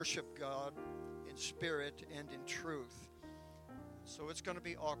worship God in spirit and in truth. So it's going to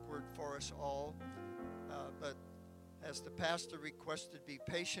be awkward for us all, but as the pastor requested, be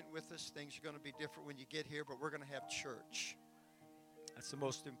patient with us. Things are going to be different when you get here, but we're going to have church. That's the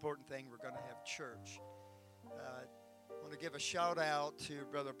most important thing. We're going to have church. I want to give a shout out to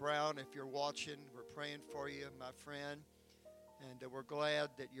Brother Brown. If you're watching, we're praying for you, my friend. And we're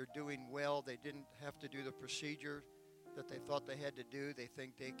glad that you're doing well. They didn't have to do the procedure that they thought they had to do. They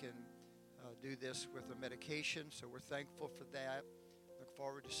think they can do this with a medication, so we're thankful for that. Look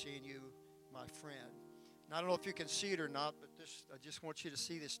forward to seeing you, my friend. And I don't know if you can see it or not, but I just want you to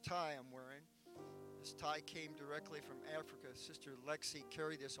see this tie I'm wearing. This tie came directly from Africa. Sister Lexi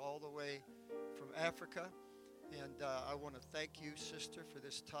carried this all the way from Africa. And I want to thank you, sister, for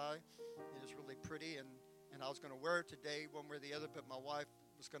this tie. It is really pretty, and I was going to wear it today one way or the other, but my wife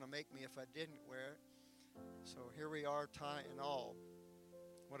was going to make me if I didn't wear it. So here we are, tie and all.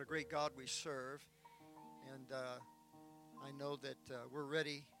 What a great God we serve. And I know that we're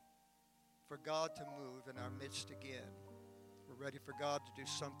ready for God to move in our midst again. We're ready for God to do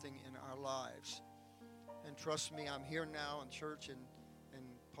something in our lives. And trust me, I'm here now in church and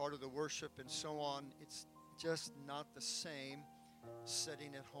part of the worship and so on. It's just not the same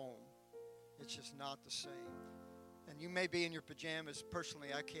sitting at home. It's just not the same. And you may be in your pajamas. Personally,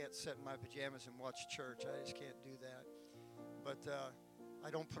 I can't sit in my pajamas and watch church. I just can't do that. But I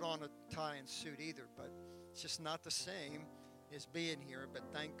don't put on a tie and suit either. But it's just not the same as being here. But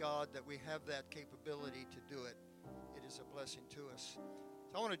thank God that we have that capability to do it. It is a blessing to us.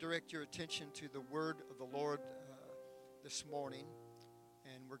 So I want to direct your attention to the word of the Lord this morning.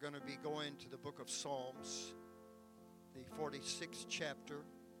 And we're going to be going to the book of Psalms, the 46th chapter,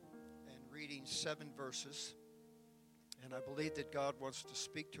 and reading 7 verses. And I believe that God wants to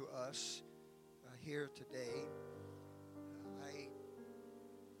speak to us here today.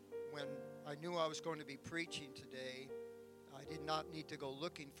 When I knew I was going to be preaching today, I did not need to go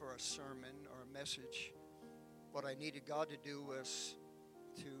looking for a sermon or a message. What I needed God to do was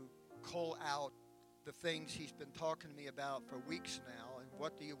to cull out the things He's been talking to me about for weeks now, and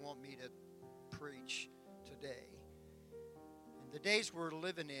what do you want me to preach today? In the days we're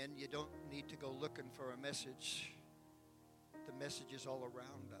living in, you don't need to go looking for a message. The message is all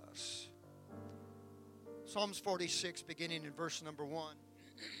around us. Psalms 46, beginning in verse number 1.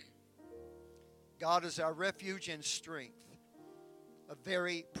 God is our refuge and strength, a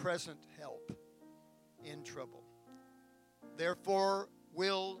very present help in trouble. Therefore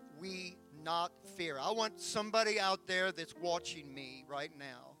will we not fear. I want somebody out there that's watching me right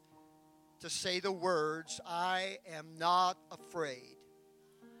now to say the words, I am not afraid.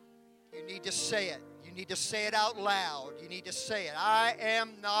 You need to say it. You need to say it out loud. You need to say it. I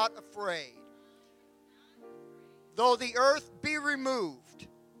am not afraid. Though the earth be removed,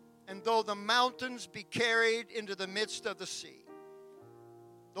 and though the mountains be carried into the midst of the sea,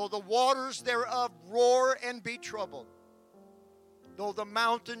 though the waters thereof roar and be troubled, though the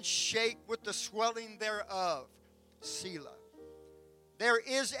mountains shake with the swelling thereof, Selah. There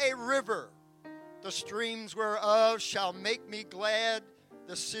is a river, the streams whereof shall make me glad,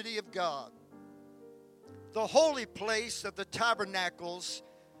 the city of God, the holy place of the tabernacles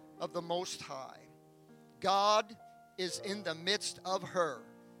of the Most High. God is in the midst of her.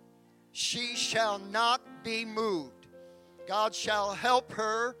 She shall not be moved. God shall help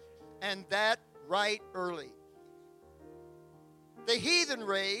her, and that right early. The heathen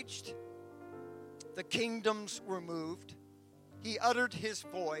raged. The kingdoms were moved. He uttered his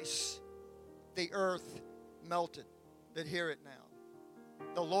voice. The earth melted. But hear it now.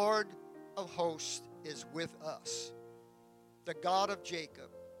 The Lord of hosts is with us. The God of Jacob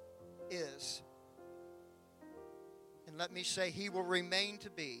is. And let me say, He will remain to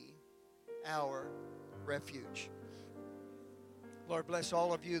be our refuge. Lord, bless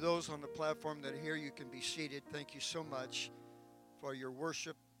all of you, those on the platform that are here. You can be seated. Thank you so much for your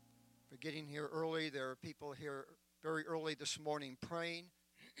worship, for getting here early. There are people here very early this morning praying.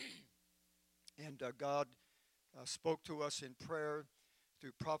 And God spoke to us in prayer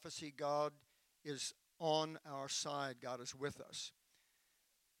through prophecy. God is on our side. God is with us.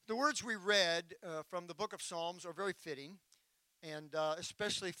 The words we read from the book of Psalms are very fitting, and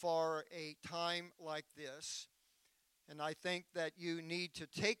especially for a time like this. And I think that you need to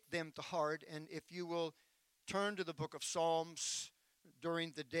take them to heart. And if you will turn to the book of Psalms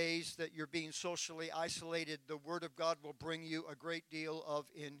during the days that you're being socially isolated, the Word of God will bring you a great deal of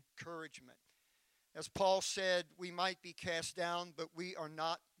encouragement. As Paul said, we might be cast down, but we are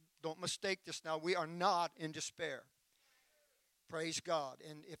not, don't mistake this now, we are not in despair. Praise God.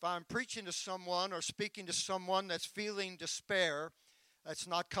 And if I'm preaching to someone or speaking to someone that's feeling despair, It's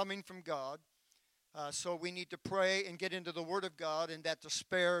not coming from God. So we need to pray and get into the Word of God, and that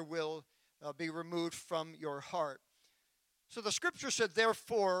despair will be removed from your heart. So the Scripture said,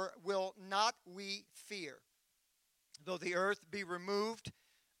 therefore will not we fear, though the earth be removed,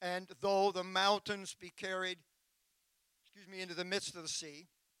 and though the mountains be carried, into the midst of the sea.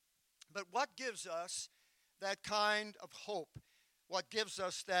 But what gives us that kind of hope? What gives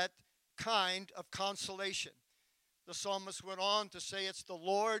us that kind of consolation? The psalmist went on to say, it's the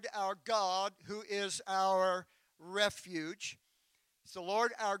Lord our God who is our refuge. It's the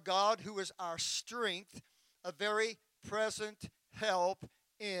Lord our God who is our strength, a very present help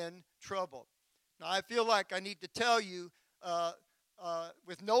in trouble. Now, I feel like I need to tell you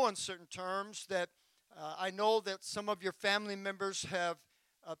with no uncertain terms that I know that some of your family members have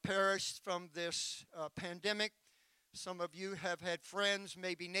perished from this pandemic. Some of you have had friends,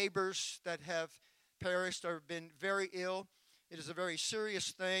 maybe neighbors, that have perished or been very ill. It is a very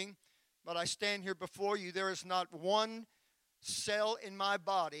serious thing, but I stand here before you. There is not one cell in my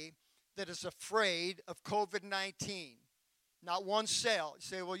body that is afraid of COVID-19. Not one cell. You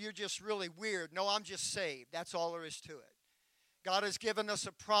say, well, you're just really weird. No, I'm just saved. That's all there is to it. God has given us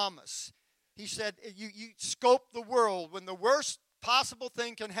a promise. He said, you scope the world. When the worst possible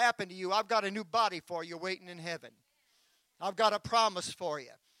thing can happen to you, I've got a new body for you waiting in heaven. I've got a promise for you.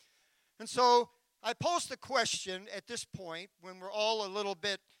 And so I pose the question at this point, when we're all a little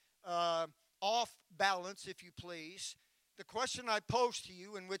bit off balance, if you please. The question I pose to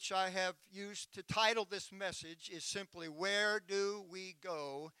you, in which I have used to title this message, is simply, where do we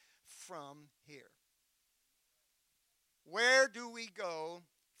go from here? Where do we go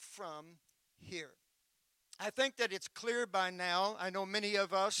from here? I think that it's clear by now. I know many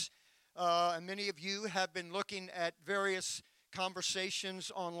of us and many of you have been looking at various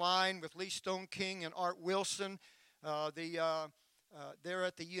conversations online with Lee Stone King and Art Wilson. They're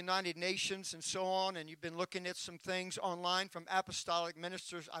at the United Nations and so on, and you've been looking at some things online from apostolic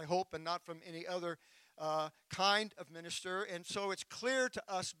ministers, I hope, and not from any other kind of minister. And so it's clear to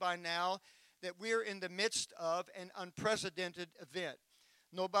us by now that we're in the midst of an unprecedented event.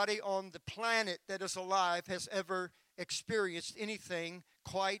 Nobody on the planet that is alive has ever experienced anything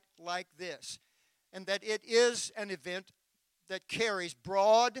quite like this. And that it is an event that carries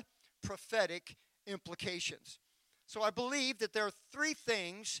broad prophetic implications. So I believe that there are three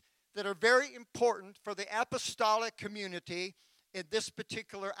things that are very important for the apostolic community in this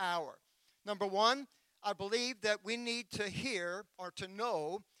particular hour. Number one, I believe that we need to hear or to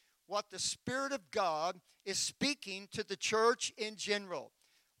know what the Spirit of God is speaking to the church in general.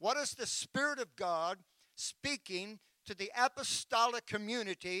 What is the Spirit of God speaking to the apostolic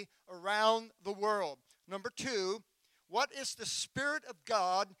community around the world? Number two, what is the Spirit of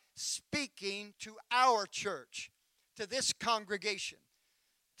God speaking to our church, to this congregation,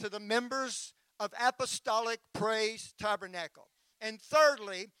 to the members of Apostolic Praise Tabernacle? And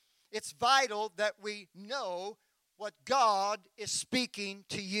thirdly, it's vital that we know what God is speaking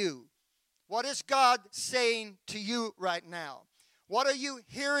to you. What is God saying to you right now? What are you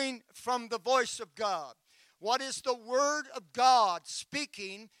hearing from the voice of God? What is the Word of God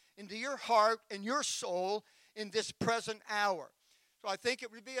speaking into your heart and your soul in this present hour? So I think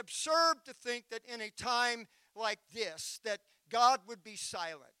it would be absurd to think that in a time like this that God would be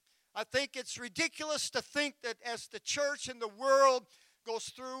silent. I think it's ridiculous to think that as the church and the world goes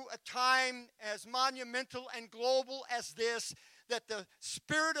through a time as monumental and global as this, that the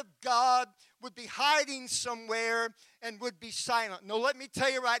Spirit of God would be hiding somewhere and would be silent. No, let me tell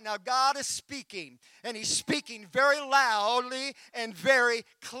you right now, God is speaking, and He's speaking very loudly and very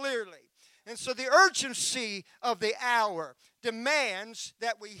clearly. And so the urgency of the hour demands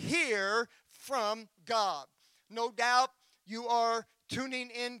that we hear from God. No doubt you are tuning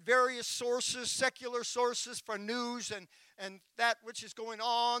in various sources, secular sources for news and that which is going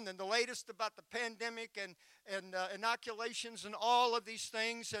on, and the latest about the pandemic and inoculations and all of these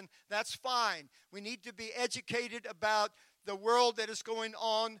things, and that's fine. We need to be educated about the world that is going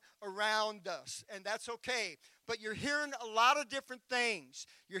on around us, and that's okay. But you're hearing a lot of different things.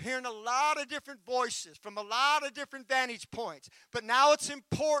 You're hearing a lot of different voices from a lot of different vantage points. But now it's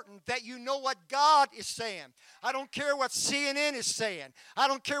important that you know what God is saying. I don't care what CNN is saying. I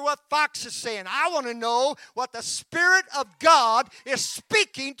don't care what Fox is saying. I want to know what the Spirit of God is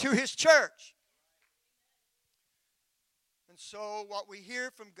speaking to His church. And so what we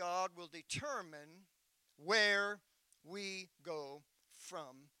hear from God will determine where we go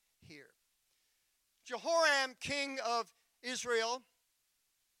from here. Jehoram, king of Israel,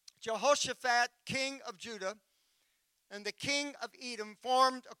 Jehoshaphat, king of Judah, and the king of Edom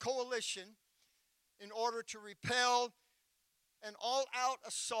formed a coalition in order to repel an all-out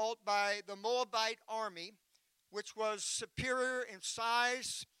assault by the Moabite army, which was superior in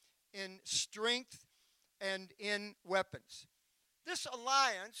size, in strength, and in weapons. This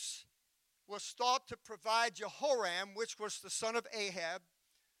alliance was thought to provide Jehoram, which was the son of Ahab.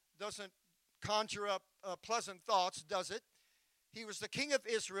 Doesn't conjure up pleasant thoughts, does it? He was the king of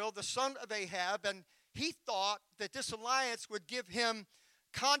Israel, the son of Ahab, and he thought that this alliance would give him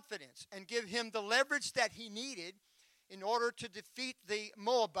confidence and give him the leverage that he needed in order to defeat the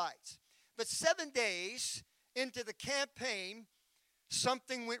Moabites. But 7 days into the campaign,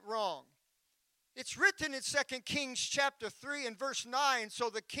 something went wrong. It's written in 2 Kings chapter 3 and verse 9, so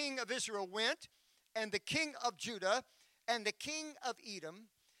the king of Israel went, and the king of Judah, and the king of Edom,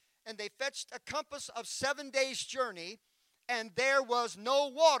 and they fetched a compass of 7 days' journey, and there was no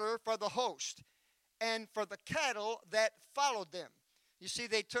water for the host, and for the cattle that followed them. You see,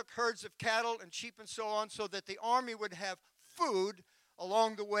 they took herds of cattle and sheep and so on so that the army would have food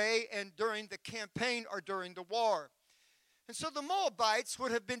along the way and during the campaign or during the war. And so the Moabites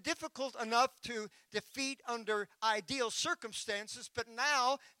would have been difficult enough to defeat under ideal circumstances, but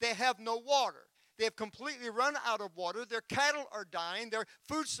now they have no water. They have completely run out of water. Their cattle are dying. Their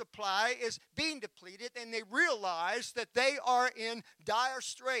food supply is being depleted, and they realize that they are in dire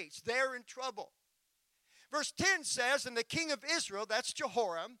straits. They're in trouble. Verse 10 says, and the king of Israel, that's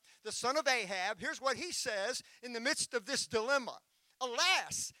Jehoram, the son of Ahab, here's what he says in the midst of this dilemma.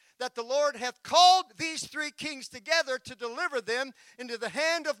 Alas, that the Lord hath called these three kings together to deliver them into the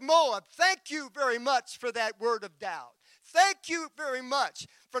hand of Moab. Thank you very much for that word of doubt. Thank you very much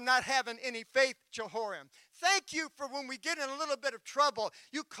for not having any faith, Jehoram. Thank you for when we get in a little bit of trouble,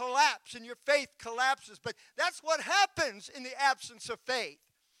 you collapse and your faith collapses. But that's what happens in the absence of faith.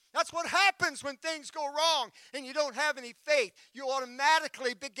 That's what happens when things go wrong and you don't have any faith. You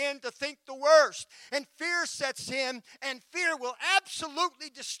automatically begin to think the worst. And fear sets in, and fear will absolutely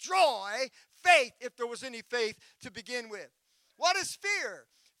destroy faith if there was any faith to begin with. What is fear?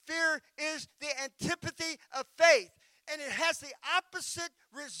 Fear is the antipathy of faith, and it has the opposite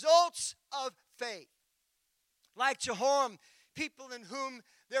results of faith. Like Jehoram, people in whom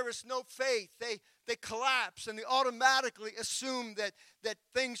there is no faith, they collapse and they automatically assume that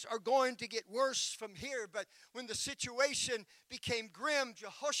things are going to get worse from here. But when the situation became grim,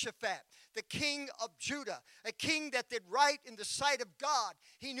 Jehoshaphat, the king of Judah, a king that did right in the sight of God,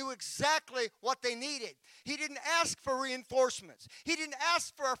 he knew exactly what they needed. He didn't ask for reinforcements. He didn't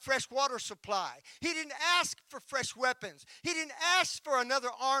ask for a fresh water supply. He didn't ask for fresh weapons. He didn't ask for another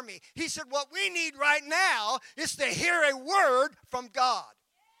army. He said, what we need right now is to hear a word from God.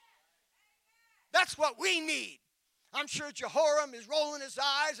 That's what we need. I'm sure Jehoram is rolling his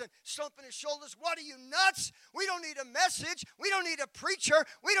eyes and slumping his shoulders. What are you, nuts? We don't need a message. We don't need a preacher.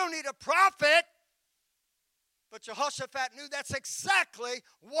 We don't need a prophet. But Jehoshaphat knew that's exactly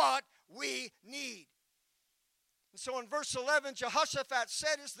what we need. And so in verse 11, Jehoshaphat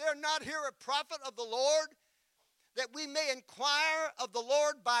said, is there not here a prophet of the Lord, that we may inquire of the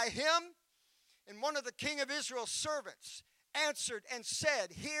Lord by him? And one of the king of Israel's servants answered and said,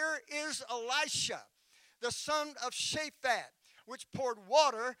 here is Elisha, the son of Shaphat, which poured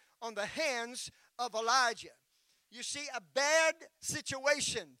water on the hands of Elijah. You see, a bad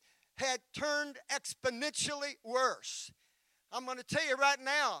situation had turned exponentially worse. I'm going to tell you right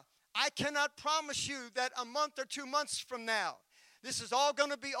now, I cannot promise you that a month or 2 months from now, this is all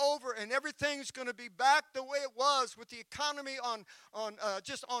going to be over and everything's going to be back the way it was with the economy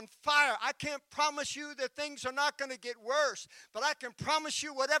just on fire. I can't promise you that things are not going to get worse, but I can promise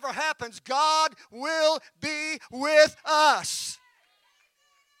you whatever happens, God will be with us.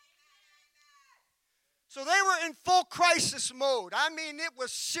 So they were in full crisis mode. I mean, it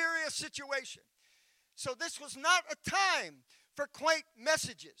was a serious situation. So this was not a time for quaint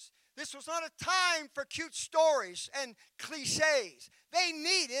messages. This was not a time for cute stories and cliches. They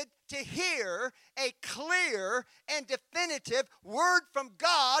needed to hear a clear and definitive word from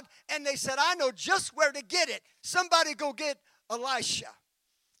God, and they said, I know just where to get it. Somebody go get Elisha.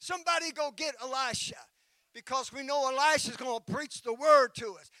 Somebody go get Elisha, because we know Elisha's going to preach the word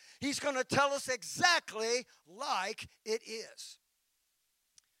to us. He's going to tell us exactly like it is.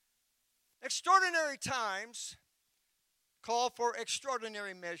 Extraordinary times call for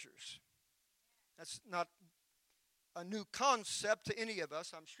extraordinary measures. That's not a new concept to any of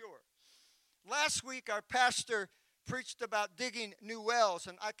us, I'm sure. Last week, our pastor preached about digging new wells,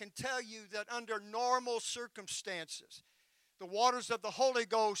 and I can tell you that under normal circumstances, the waters of the Holy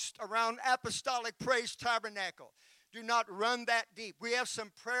Ghost around Apostolic Praise Tabernacle do not run that deep. We have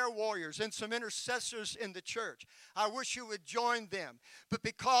some prayer warriors and some intercessors in the church. I wish you would join them. But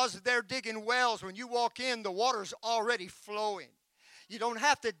because they're digging wells, when you walk in, the water's already flowing. You don't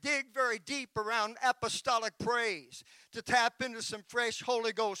have to dig very deep around apostolic praise to tap into some fresh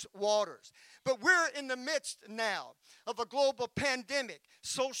Holy Ghost waters. But we're in the midst now of a global pandemic,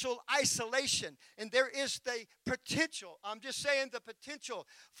 social isolation, and there is the potential, I'm just saying the potential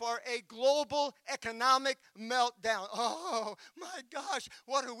for a global economic meltdown. Oh my gosh,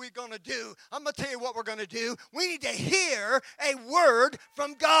 what are we going to do? I'm going to tell you what we're going to do. We need to hear a word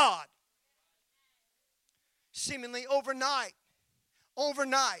from God. Seemingly overnight,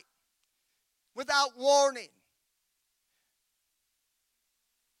 without warning,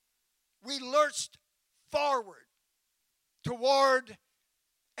 we lurched forward toward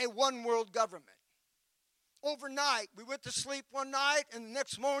a one-world government. Overnight, we went to sleep one night, and the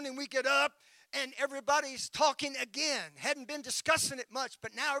next morning we get up, and everybody's talking again. Hadn't been discussing it much,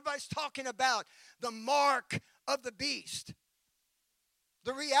 but now everybody's talking about the mark of the beast.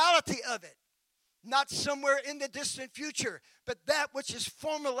 The reality of it. Not somewhere in the distant future, but that which is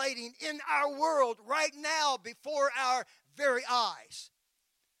formulating in our world right now before our very eyes.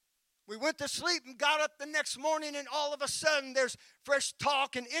 We went to sleep and got up the next morning, and all of a sudden there's fresh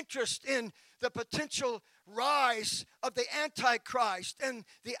talk and interest in the potential rise of the Antichrist and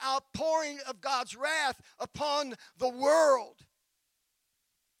the outpouring of God's wrath upon the world.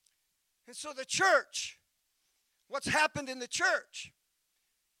 And so the church, what's happened in the church?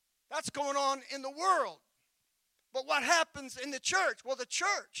 That's going on in the world. But what happens in the church? Well, the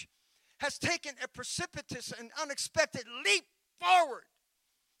church has taken a precipitous and unexpected leap forward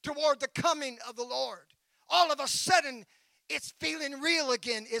toward the coming of the Lord. All of a sudden, it's feeling real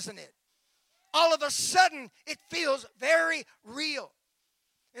again, isn't it? All of a sudden, it feels very real.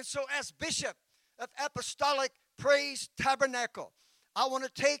 And so as Bishop of Apostolic Praise Tabernacle, I want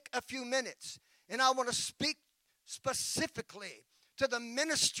to take a few minutes and I want to speak specifically to the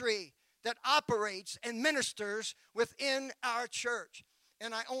ministry that operates and ministers within our church.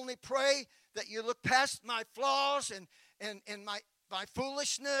 And I only pray that you look past my flaws and my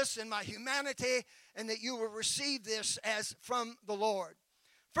foolishness and my humanity, and that you will receive this as from the Lord.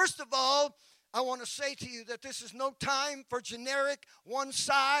 First of all, I want to say to you that this is no time for generic,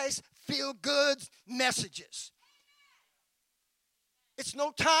 one-size, feel-good messages. It's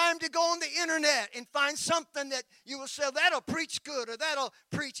no time to go on the internet and find something that you will say, that'll preach good or that'll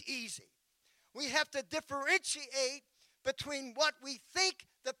preach easy. We have to differentiate between what we think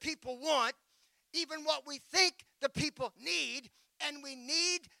the people want, even what we think the people need, and we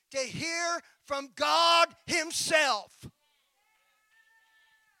need to hear from God Himself.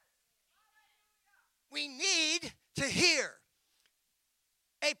 We need to hear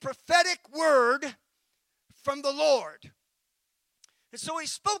a prophetic word from the Lord. And so He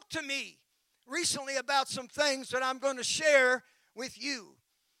spoke to me recently about some things that I'm going to share with you.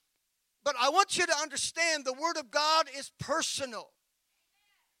 But I want you to understand the Word of God is personal.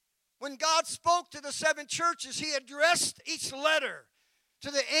 When God spoke to the 7 churches, He addressed each letter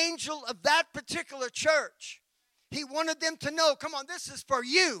to the angel of that particular church. He wanted them to know, come on, this is for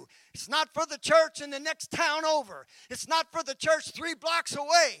you. It's not for the church in the next town over. It's not for the church 3 blocks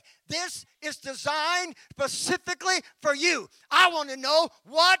away. This is designed specifically for you. I want to know,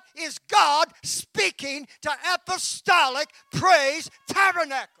 what is God speaking to Apostolic Praise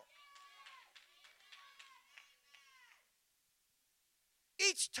Tabernacle?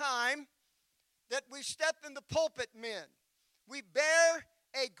 Each time that we step in the pulpit, men, we bear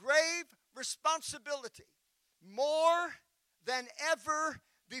a grave responsibility, more than ever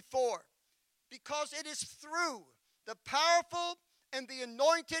before, because it is through the powerful and the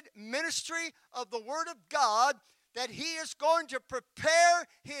anointed ministry of the Word of God that He is going to prepare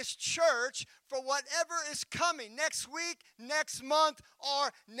His church for whatever is coming next week, next month,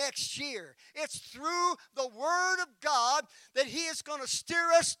 or next year. It's through the Word of God that He is going to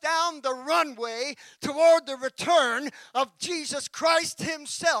steer us down the runway toward the return of Jesus Christ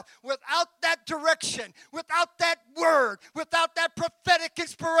Himself. Without that direction, without that Word, without that prophetic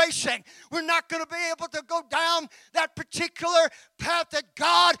inspiration, we're not going to be able to go down that particular path that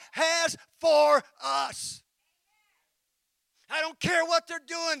God has for us. I don't care what they're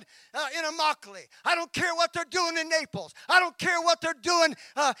doing in Immokalee. I don't care what they're doing in Naples. I don't care what they're doing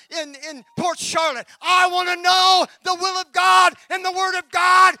in Port Charlotte. I want to know the will of God and the Word of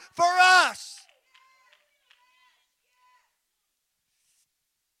God for us.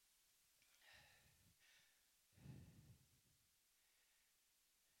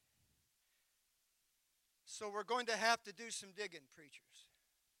 So we're going to have to do some digging, preachers.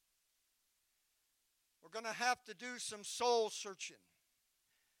 We're We're going to have to do some soul searching.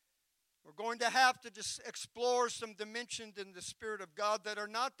 We're going to have to just explore some dimensions in the Spirit of God that are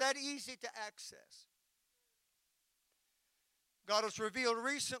not that easy to access. God has revealed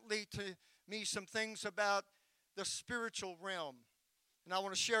recently to me some things about the spiritual realm. And I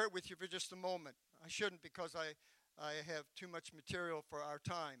want to share it with you for just a moment. I shouldn't because I have too much material for our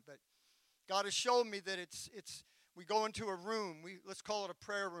time. But God has shown me that we go into a room, let's call it a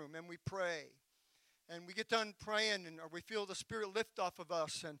prayer room, and we pray. And we get done praying, or we feel the Spirit lift off of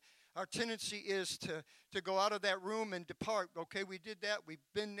us. And our tendency is to go out of that room and depart. Okay, we did that. We've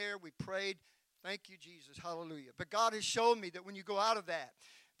been there. We prayed. Thank you, Jesus. Hallelujah. But God has shown me that when you go out of that,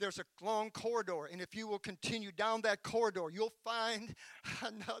 there's a long corridor. And if you will continue down that corridor, you'll find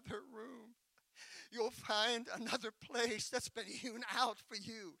another room. You'll find another place that's been hewn out for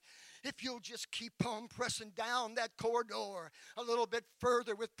you. If you'll just keep on pressing down that corridor a little bit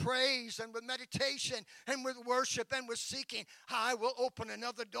further with praise and with meditation and with worship and with seeking, I will open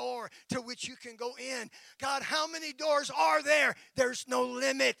another door to which you can go in. God, how many doors are there? There's no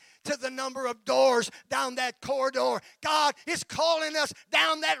limit to the number of doors down that corridor. God is calling us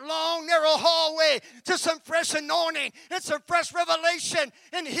down that long, narrow hallway to some fresh anointing and some fresh revelation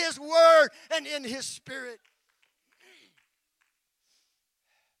in His Word and in His Spirit.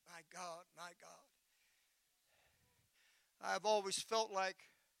 God, my God. I've always felt like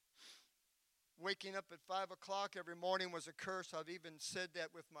waking up at 5 o'clock every morning was a curse. I've even said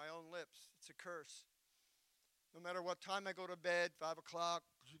that with my own lips. It's a curse. No matter what time I go to bed, 5 o'clock.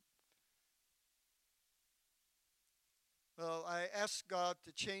 Well, I asked God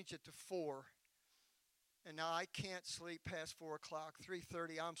to change it to 4. And now I can't sleep past 4 o'clock.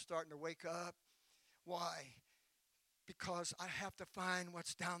 3:30, I'm starting to wake up. Why? Because I have to find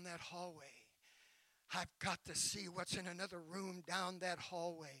what's down that hallway. I've got to see what's in another room down that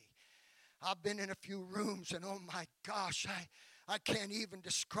hallway. I've been in a few rooms, and oh my gosh, I can't even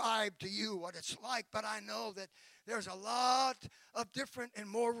describe to you what it's like, but I know that there's a lot of different and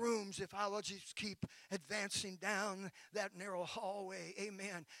more rooms if I will just keep advancing down that narrow hallway.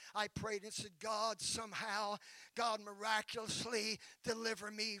 Amen. I prayed and said, God, somehow, God miraculously deliver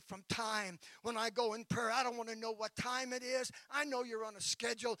me from time. When I go in prayer, I don't want to know what time it is. I know you're on a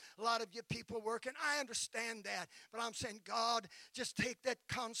schedule. A lot of you people working. I understand that. But I'm saying, God, just take that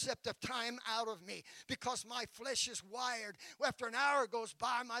concept of time out of me because my flesh is wired. After an hour goes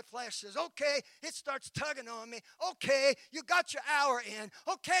by, my flesh says, okay, it starts tugging on me. Okay, you got your hour in.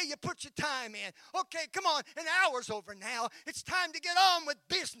 Okay, you put your time in. Okay, come on, an hour's over now. It's time to get on with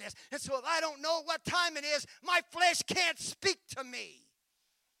business. And so if I don't know what time it is, my flesh can't speak to me.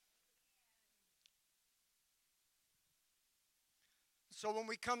 So when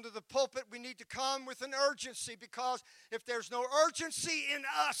we come to the pulpit, we need to come with an urgency because if there's no urgency in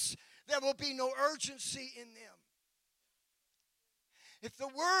us, there will be no urgency in them. If the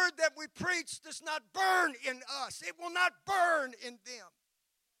word that we preach does not burn in us, it will not burn in them.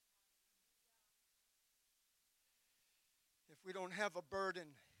 If we don't have a burden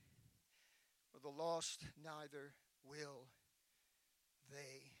for the lost, neither will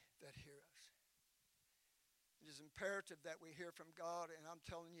they that hear us. It is imperative that we hear from God, and I'm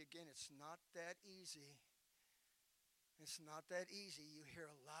telling you again, it's not that easy. It's not that easy. You hear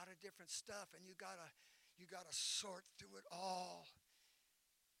a lot of different stuff, and you gotta sort through it all.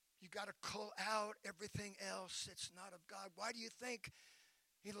 You got to cull out everything else that's not of God. Why do you think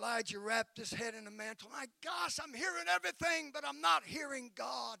Elijah wrapped his head in a mantle? My gosh, I'm hearing everything, but I'm not hearing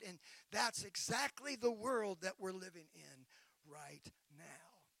God. And that's exactly the world that we're living in right now.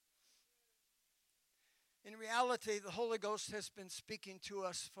 In reality, the Holy Ghost has been speaking to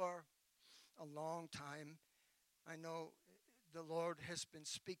us for a long time. I know the Lord has been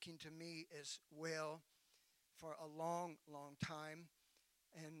speaking to me as well for a long, long time.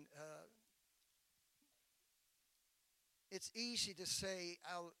 And it's easy to say,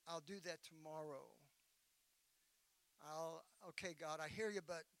 I'll do that tomorrow. Okay, God, I hear you,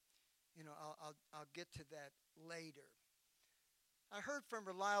 but I'll get to that later. I heard from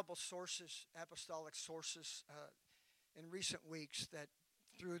reliable sources, apostolic sources, in recent weeks that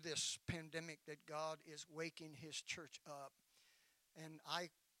through this pandemic that God is waking His church up, and I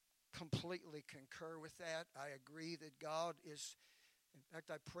completely concur with that. I agree that God is. In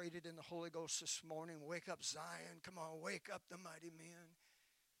fact, I prayed it in the Holy Ghost this morning. Wake up, Zion. Come on, wake up the mighty men.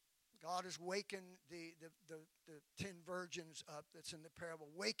 God is waking the 10 virgins up that's in the parable,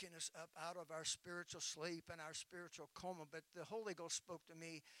 waking us up out of our spiritual sleep and our spiritual coma. But the Holy Ghost spoke to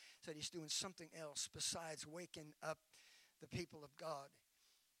me, said He's doing something else besides waking up the people of God.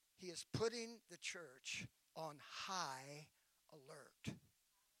 He is putting the church on high alert.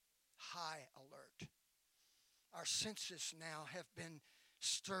 High alert. our senses now have been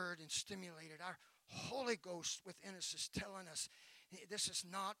stirred and stimulated. Our Holy Ghost within us is telling us this is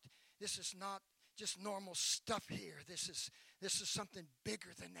not just normal stuff here. This is something bigger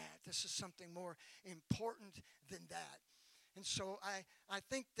than that. This is something more important than that. And so I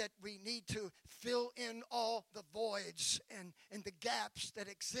think that we need to fill in all the voids and the gaps that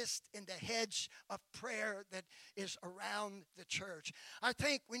exist in the hedge of prayer that is around the church. I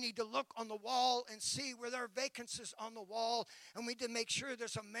think we need to look on the wall and see where there are vacancies on the wall, and we need to make sure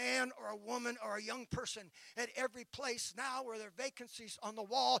there's a man or a woman or a young person at every place now where there are vacancies on the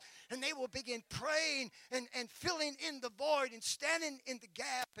wall, and they will begin praying and filling in the void and standing in the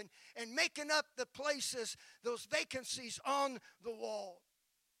gap and making up the places, those vacancies on the wall.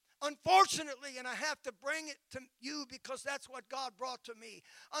 Unfortunately, and I have to bring it to you because that's what God brought to me.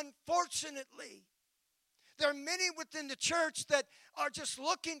 Unfortunately, there are many within the church that are just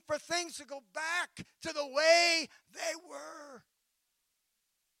looking for things to go back to the way they were.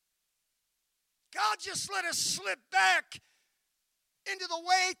 God just let us slip back into the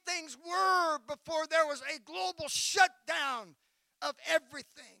way things were before there was a global shutdown of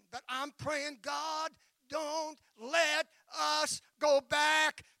everything. But I'm praying, God, don't let us go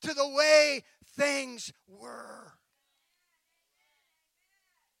back to the way things were.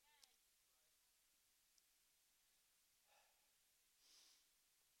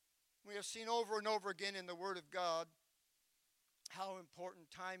 We have seen over and over again in the Word of God how important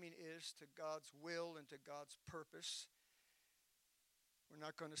timing is to God's will and to God's purpose. We're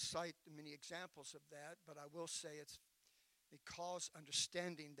not going to cite many examples of that, but I will say it's because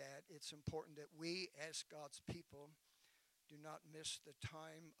understanding that, it's important that we as God's people do not miss the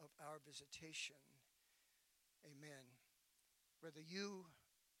time of our visitation. Amen. Whether you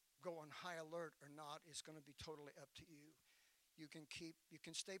go on high alert or not is going to be totally up to you. You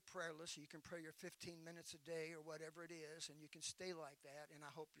can stay prayerless, you can pray your 15 minutes a day or whatever it is, and you can stay like that, and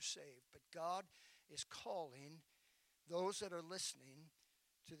I hope you're saved. But God is calling those that are listening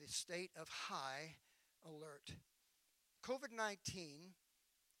to the state of high alert. COVID-19,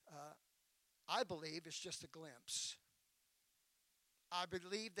 I believe, is just a glimpse. I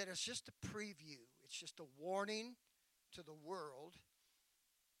believe that it's just a preview. It's just a warning to the world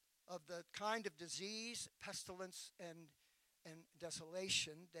of the kind of disease, pestilence, and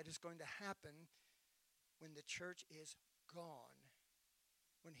desolation that is going to happen when the church is gone.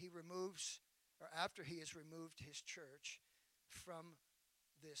 When he removes, or after he has removed his church from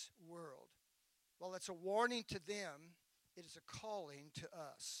this world. While it's a warning to them, it is a calling to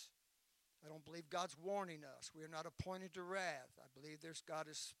us. I don't believe God's warning us. We are not appointed to wrath. I believe God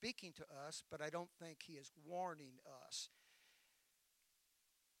is speaking to us, but I don't think he is warning us.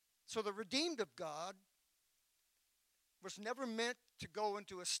 So the redeemed of God was never meant to go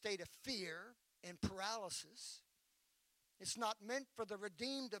into a state of fear and paralysis. It's not meant for the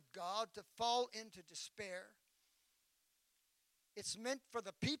redeemed of God to fall into despair. It's meant for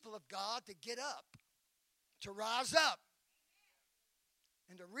the people of God to get up, to rise up,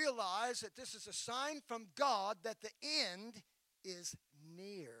 and to realize that this is a sign from God that the end is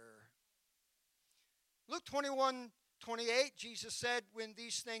near. Luke 21:28, Jesus said, when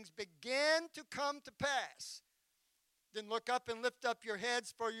these things begin to come to pass, then look up and lift up your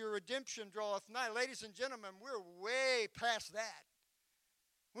heads, for your redemption draweth nigh. Ladies and gentlemen, we're way past that.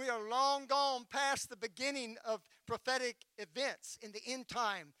 We are long gone past the beginning of prophetic events in the end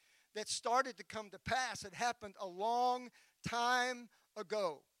time that started to come to pass. It happened a long time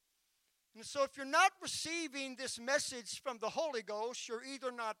ago. And so if you're not receiving this message from the Holy Ghost, you're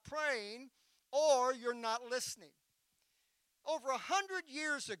either not praying or you're not listening. Over 100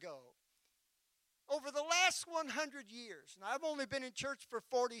 years ago, over the last 100 years, and I've only been in church for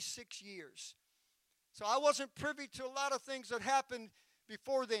 46 years, so I wasn't privy to a lot of things that happened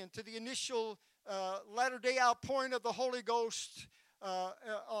before then, to the initial latter-day outpouring of the Holy Ghost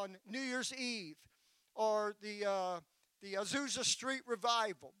on New Year's Eve, or the Azusa Street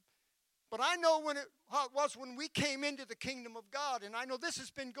revival. But I know how it was when we came into the kingdom of God, and I know this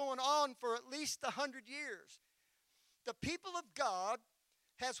has been going on for at least 100 years. The people of God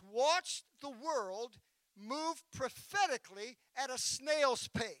has watched the world move prophetically at a snail's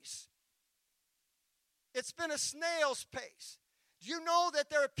pace. It's been a snail's pace. Do you know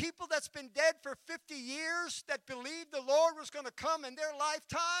that there are people that's been dead for 50 years that believed the Lord was going to come in their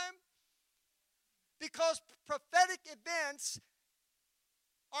lifetime? Because prophetic events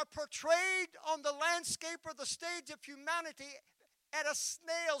are portrayed on the landscape or the stage of humanity at a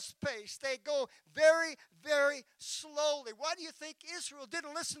snail's pace. They go very, very slowly. Why do you think Israel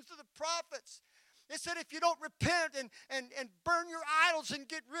didn't listen to the prophets? It said if you don't repent and burn your idols and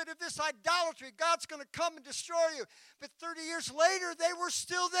get rid of this idolatry, God's going to come and destroy you. But 30 years later, they were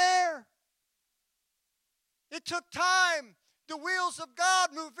still there. It took time. The wheels of God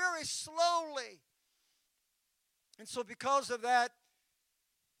move very slowly. And so because of that,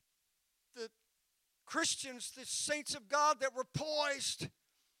 the Christians, the saints of God that were poised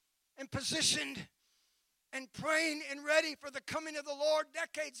and positioned and praying and ready for the coming of the Lord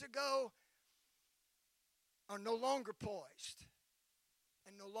decades ago are no longer poised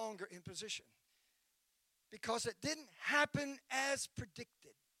and no longer in position. Because it didn't happen as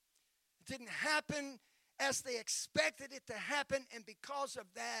predicted. It didn't happen as they expected it to happen, and because of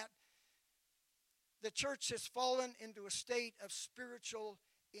that, the church has fallen into a state of spiritual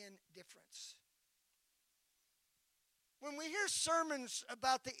indifference. When we hear sermons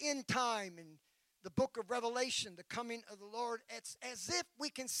about the end time in the book of Revelation, the coming of the Lord, it's as if we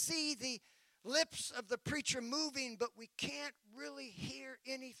can see the lips of the preacher moving, but we can't really hear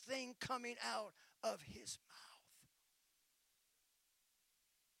anything coming out of his mouth.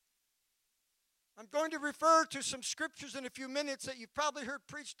 I'm going to refer to some scriptures in a few minutes that you've probably heard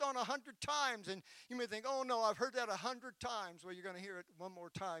preached on 100 times, and you may think, oh no, I've heard that 100 times. Well, you're going to hear it one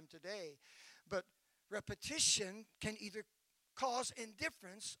more time today. But repetition can either cause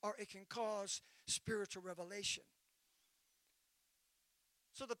indifference or it can cause spiritual revelation.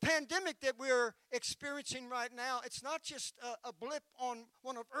 So the pandemic that we're experiencing right now, it's not just a blip on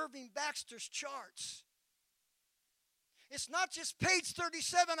one of Irving Baxter's charts. It's not just page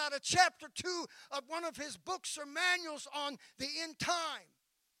 37 out of chapter 2 of one of his books or manuals on the end time.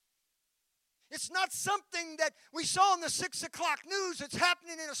 It's not something that we saw in the 6 o'clock news. It's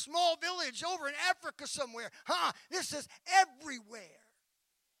happening in a small village over in Africa somewhere. This is everywhere.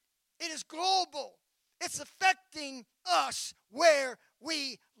 It is global. It's affecting us where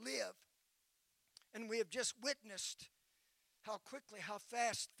we live. And we have just witnessed how quickly, how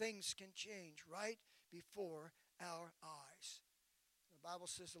fast things can change right before our eyes. The Bible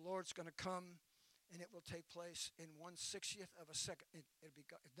says the Lord's going to come and it will take place in 1/60th of a second. It'll be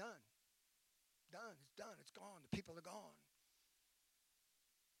done. Done. It's done. It's gone. The people are gone.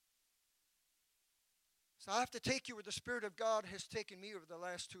 So I have to take you where the Spirit of God has taken me over the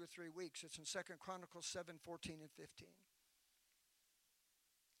last 2 or 3 weeks. It's in 2 Chronicles 7:14 and 15.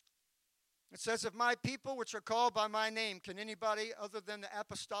 It says, if my people, which are called by my name, can anybody other than the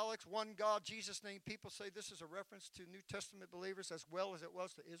apostolics, one God, Jesus' name, people say this is a reference to New Testament believers as well as it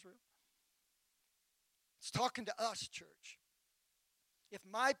was to Israel? It's talking to us, church. If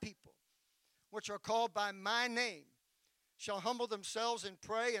my people, which are called by my name, shall humble themselves and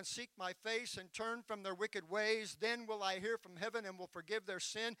pray and seek my face and turn from their wicked ways, then will I hear from heaven and will forgive their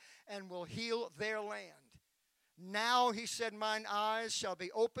sin and will heal their land. Now, he said, mine eyes shall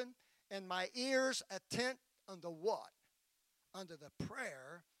be open and my ears attent unto what? Unto the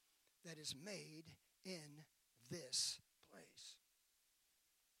prayer that is made in this place.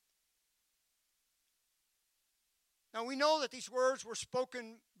 Now we know that these words were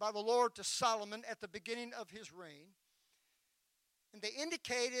spoken by the Lord to Solomon at the beginning of his reign. And they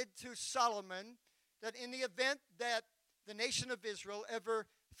indicated to Solomon that in the event that the nation of Israel ever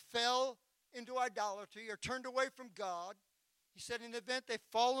fell into idolatry or turned away from God, he said in the event they've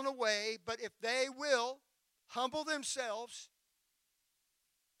fallen away, but if they will humble themselves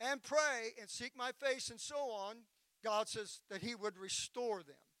and pray and seek my face and so on, God says that he would restore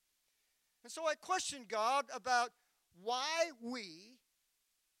them. And so I questioned God about why we,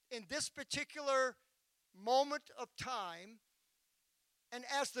 in this particular moment of time, and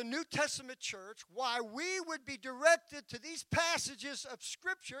as the New Testament church, why we would be directed to these passages of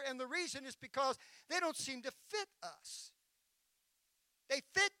Scripture, and the reason is because they don't seem to fit us. They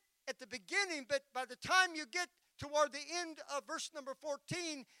fit at the beginning, but by the time you get toward the end of verse number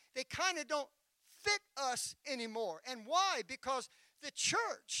 14, they kind of don't fit us anymore. And why? Because the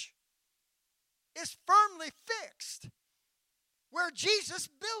church is firmly fixed where Jesus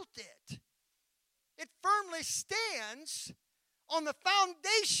built it. It firmly stands on the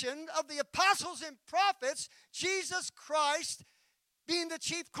foundation of the apostles and prophets, Jesus Christ being the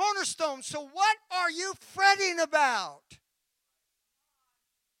chief cornerstone. So what are you fretting about?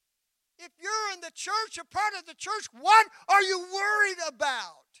 If you're in the church, a part of the church, what are you worried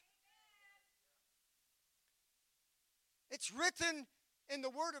about? It's written in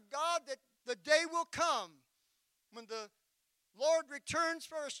the Word of God that the day will come when the Lord returns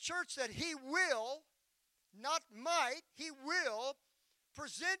for his church that he will, not might, he will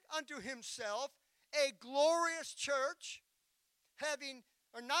present unto himself a glorious church, having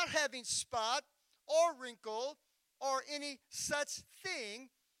or not having spot or wrinkle or any such thing.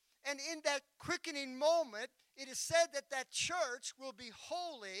 And in that quickening moment, it is said that that church will be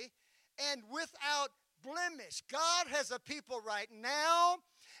holy and without blemish. God has a people right now,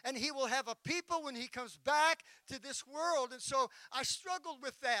 and he will have a people when he comes back to this world. And so I struggled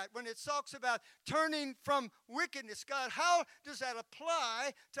with that when it talks about turning from wickedness. God, how does that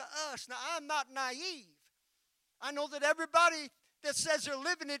apply to us? Now, I'm not naive. I know that everybody that says they're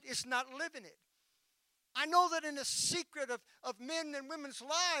living it is not living it. I know that in the secret of men and women's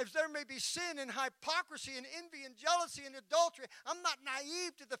lives, there may be sin and hypocrisy and envy and jealousy and adultery. I'm not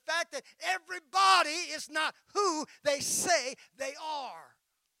naive to the fact that everybody is not who they say they are.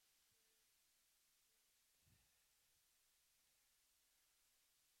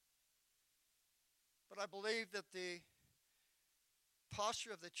 But I believe that the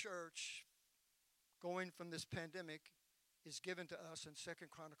posture of the church going from this pandemic is given to us in 2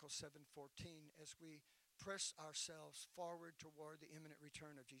 Chronicles 7:14 as we press ourselves forward toward the imminent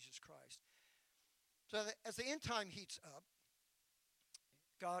return of Jesus Christ. So as the end time heats up,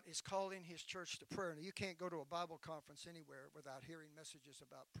 God is calling his church to prayer. Now, you can't go to a Bible conference anywhere without hearing messages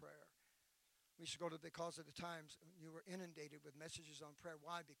about prayer. We used to go to Because of the Times. You were inundated with messages on prayer.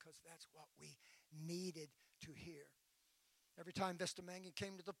 Why? Because that's what we needed to hear. Every time Vesta Mangan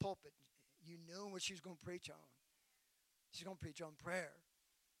came to the pulpit, you knew what she was going to preach on. She's going to preach on prayer.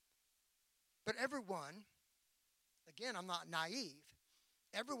 But everyone, again, I'm not naive,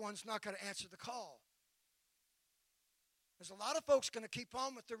 everyone's not going to answer the call. There's a lot of folks going to keep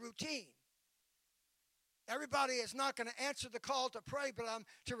on with the routine. Everybody is not going to answer the call to pray, but I'm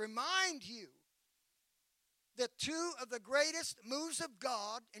to remind you that two of the greatest moves of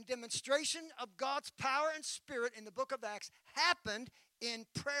God in demonstration of God's power and spirit in the book of Acts happened in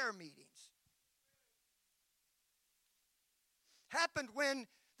prayer meetings. Happened when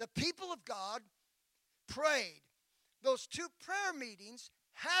the people of God prayed. Those two prayer meetings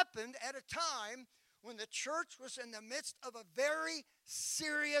happened at a time when the church was in the midst of a very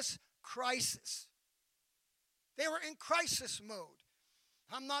serious crisis. They were in crisis mode.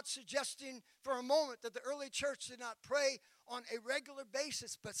 I'm not suggesting for a moment that the early church did not pray on a regular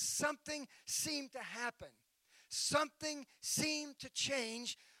basis, but something seemed to happen. Something seemed to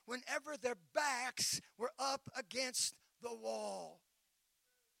change whenever their backs were up against the wall.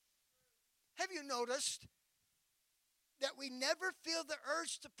 Have you noticed that we never feel the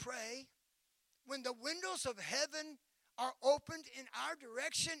urge to pray when the windows of heaven are opened in our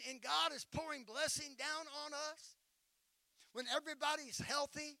direction and God is pouring blessing down on us? When everybody's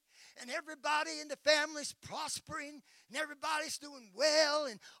healthy and everybody in the family's prospering and everybody's doing well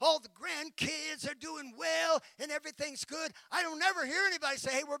and all the grandkids are doing well and everything's good, I don't ever hear anybody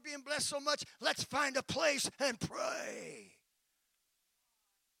say, hey, we're being blessed so much, let's find a place and pray.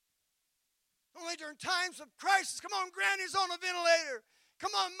 Only during times of crisis. Come on, granny's on a ventilator.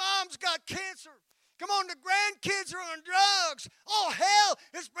 Come on, mom's got cancer. Come on, the grandkids are on drugs. All hell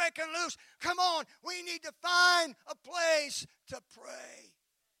is breaking loose. Come on, we need to find a place to pray.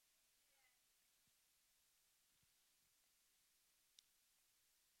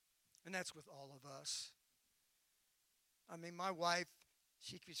 And that's with all of us. I mean, my wife,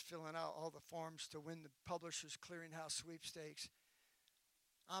 she keeps filling out all the forms to win the Publishers Clearinghouse sweepstakes.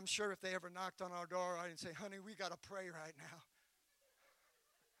 I'm sure if they ever knocked on our door, I'd say, honey, we got to pray right now.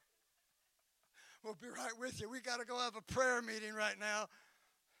 We'll be right with you. We got to go have a prayer meeting right now.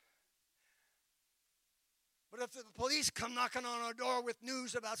 But if the police come knocking on our door with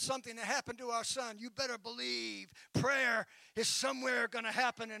news about something that happened to our son, you better believe prayer is somewhere going to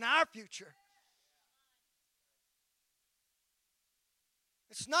happen in our future.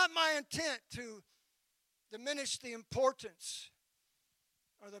 It's not my intent to diminish the importance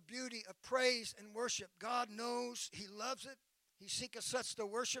or the beauty of praise and worship. God knows he loves it. He seeketh such to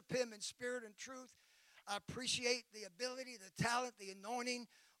worship him in spirit and truth. I appreciate the ability, the talent, the anointing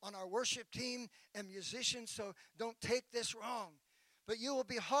on our worship team and musicians, so don't take this wrong. But you will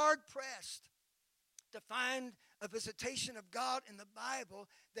be hard-pressed to find a visitation of God in the Bible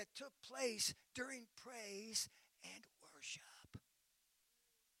that took place during praise and worship.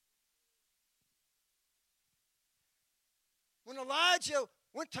 When Elijah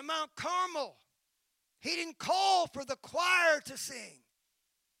went to Mount Carmel, he didn't call for the choir to sing.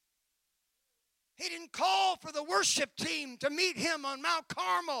 He didn't call for the worship team to meet him on Mount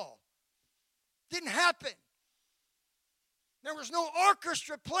Carmel. Didn't happen. There was no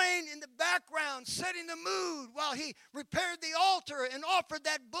orchestra playing in the background, setting the mood while he repaired the altar and offered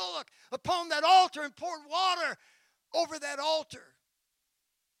that bullock upon that altar and poured water over that altar.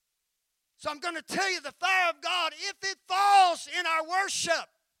 So I'm going to tell you, the fire of God, if it falls in our worship,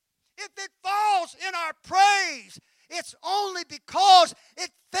 if it falls in our praise, It's only because it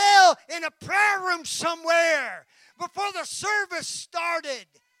fell in a prayer room somewhere before the service started.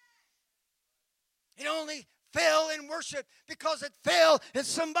 It only fell in worship because it fell in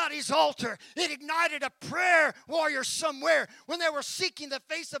somebody's altar. It ignited a prayer warrior somewhere when they were seeking the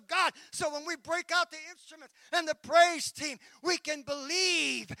face of God. So when we break out the instruments and the praise team, we can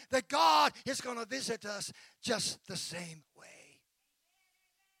believe that God is going to visit us just the same way.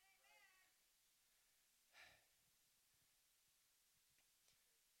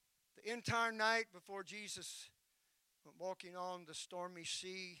 The entire night before Jesus went walking on the stormy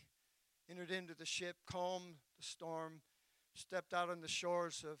sea, entered into the ship, calmed the storm, stepped out on the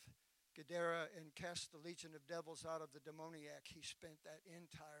shores of Gadara and cast the legion of devils out of the demoniac. He spent that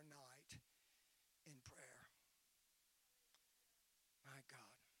entire night in prayer. My God.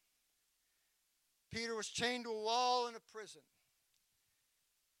 Peter was chained to a wall in a prison,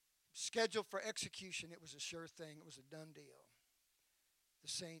 scheduled for execution. It was a sure thing. It was a done deal. The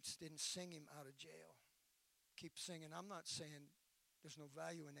saints didn't sing him out of jail. Keep singing. I'm not saying there's no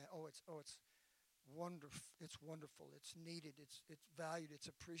value in that. It's wonderful. It's wonderful. It's needed. It's valued. It's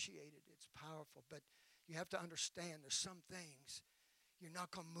appreciated. It's powerful. But you have to understand there's some things you're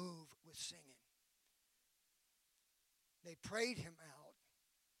not going to move with singing. They prayed him out.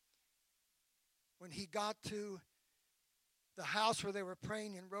 When he got to the house where they were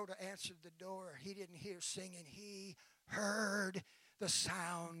praying and Rhoda answered the door, he didn't hear singing. He heard the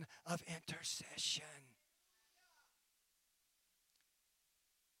sound of intercession.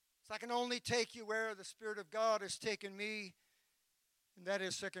 I can only take you where the Spirit of God has taken me, and that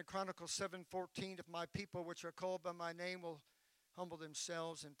is 2 Chronicles 7:14. If my people which are called by my name will humble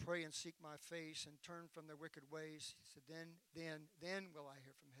themselves and pray and seek my face and turn from their wicked ways, he said, then will I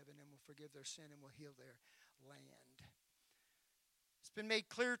hear from heaven and will forgive their sin and will heal their land. It's been made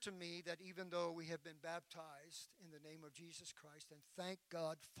clear to me that even though we have been baptized in the name of Jesus Christ, and thank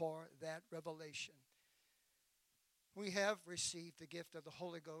God for that revelation, we have received the gift of the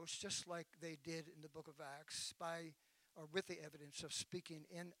Holy Ghost just like they did in the book of Acts by or with the evidence of speaking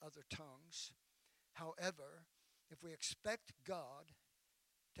in other tongues. However, if we expect God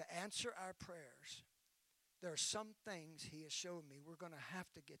to answer our prayers, there are some things he has shown me we're going to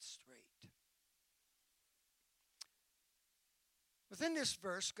have to get straight. Within this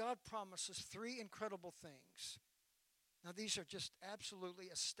verse, God promises three incredible things. Now, these are just absolutely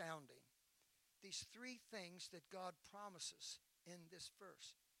astounding. These three things that God promises in this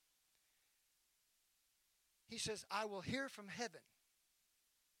verse. He says, I will hear from heaven.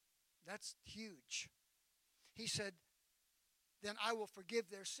 That's huge. He said, then I will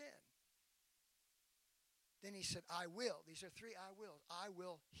forgive their sin. Then he said, I will. These are three I wills. I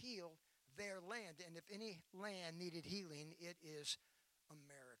will heal their land. And if any land needed healing, it is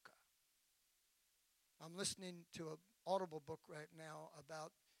America. I'm listening to an Audible book right now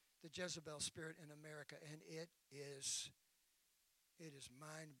about the Jezebel spirit in America, and it is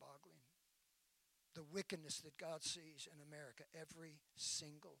mind-boggling. The wickedness that God sees in America every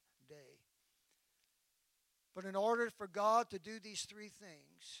single day. But in order for God to do these three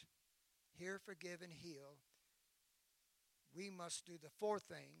things, hear, forgive, and heal, we must do the four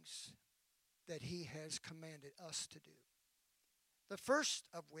things that he has commanded us to do. The first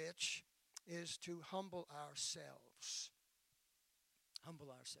of which is to humble ourselves.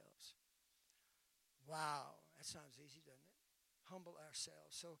 Humble ourselves. Wow, that sounds easy, doesn't it? Humble ourselves.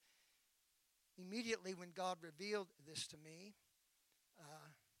 So immediately when God revealed this to me,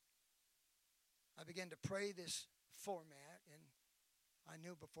 I began to pray this format, and I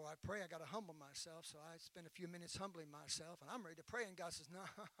knew before I pray I got to humble myself, so I spent a few minutes humbling myself, and I'm ready to pray, and God says, no,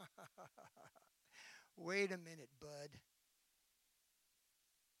 wait a minute, bud.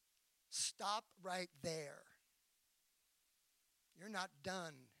 Stop right there. You're not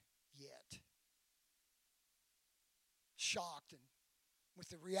done yet. Shocked and with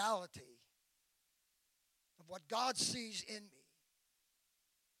the reality of what God sees in me,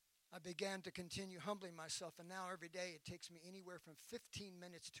 I began to continue humbling myself, and now every day it takes me anywhere from 15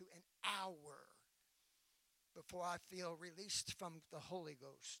 minutes to an hour before I feel released from the Holy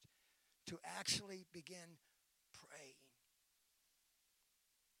Ghost to actually begin praying.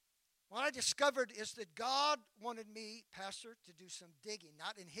 What I discovered is that God wanted me, Pastor, to do some digging,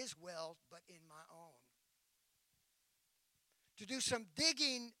 not in his well, but in my own. To do some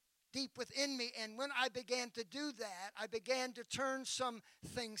digging deep within me, and when I began to do that, I began to turn some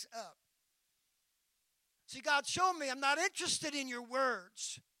things up. See, God showed me I'm not interested in your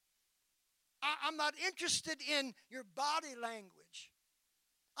words. I'm not interested in your body language.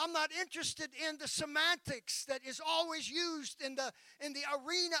 I'm not interested in the semantics that is always used in the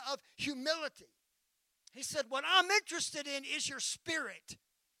arena of humility. He said, what I'm interested in is your spirit.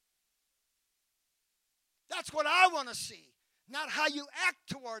 That's what I want to see. Not how you act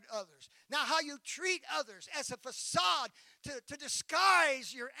toward others. Not how you treat others as a facade to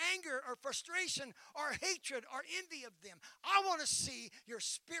disguise your anger or frustration or hatred or envy of them. I want to see your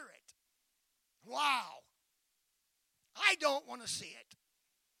spirit. Wow. I don't want to see it.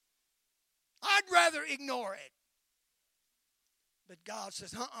 I'd rather ignore it. But God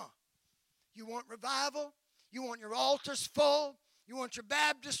says, You want revival? You want your altars full? You want your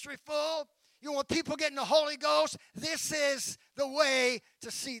baptistry full? You want people getting the Holy Ghost? This is the way to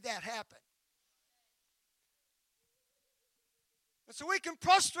see that happen. And so we can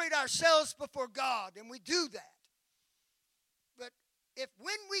prostrate ourselves before God, and we do that. But if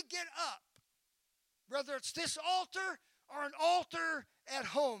when we get up, whether it's this altar or an altar at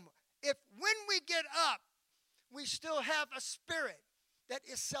home, if when we get up, we still have a spirit that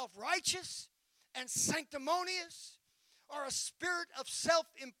is self-righteous and sanctimonious, or a spirit of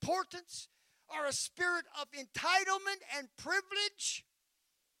self-importance, or a spirit of entitlement and privilege,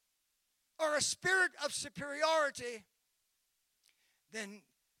 or a spirit of superiority, then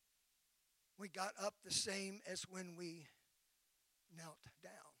we got up the same as when we knelt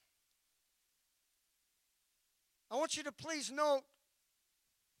down. I want you to please note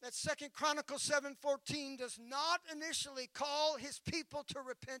that 2 Chronicles 7:14 does not initially call his people to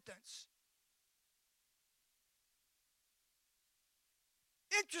repentance.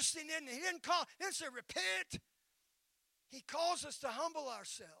 Interesting, isn't it? He didn't say repent. He calls us to humble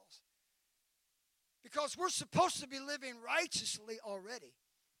ourselves. Because we're supposed to be living righteously already.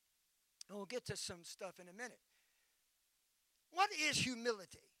 And we'll get to some stuff in a minute. What is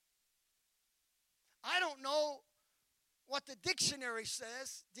humility? I don't know what the dictionary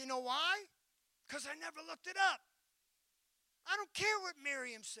says. Do you know why? Because I never looked it up. I don't care what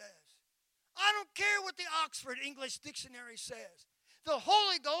Merriam says. I don't care what the Oxford English Dictionary says. The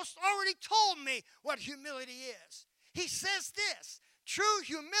Holy Ghost already told me what humility is. He says this: true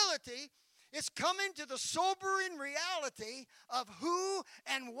humility is coming to the sobering reality of who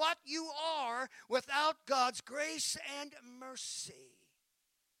and what you are without God's grace and mercy.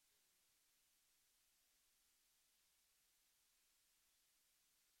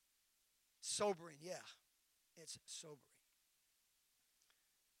 Sobering, yeah. It's sobering.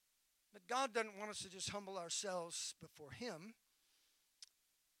 But God doesn't want us to just humble ourselves before Him.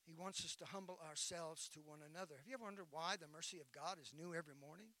 He wants us to humble ourselves to one another. Have you ever wondered why the mercy of God is new every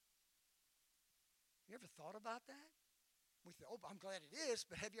morning? You ever thought about that? We think, I'm glad it is,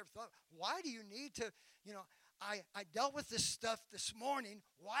 but have you ever thought, why do you need to, I dealt with this stuff this morning.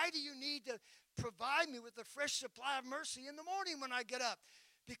 Why do you need to provide me with a fresh supply of mercy in the morning when I get up?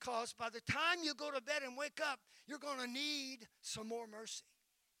 Because by the time you go to bed and wake up, you're going to need some more mercy.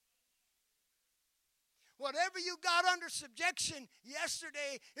 Whatever you got under subjection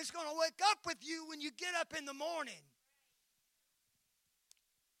yesterday is going to wake up with you when you get up in the morning.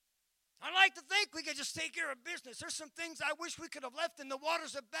 I like to think we could just take care of business. There's some things I wish we could have left in the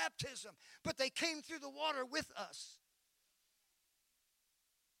waters of baptism, but they came through the water with us.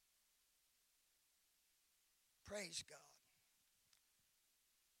 Praise God.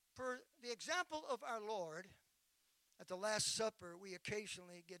 For the example of our Lord, at the Last Supper, we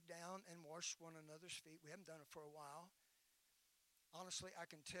occasionally get down and wash one another's feet. We haven't done it for a while. Honestly, I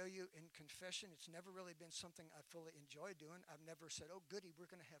can tell you in confession, it's never really been something I fully enjoy doing. I've never said, oh, goody, we're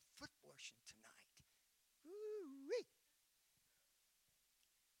going to have foot washing tonight. Woo-wee.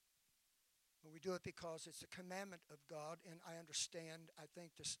 But we do it because it's a commandment of God, and I understand, I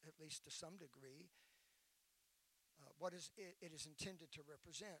think, this, at least to some degree, what it is intended to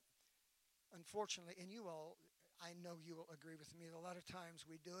represent. Unfortunately, and you all, I know you will agree with me, a lot of times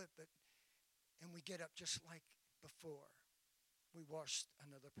we do it, and we get up just like before we washed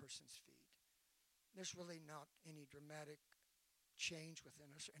another person's feet. There's really not any dramatic change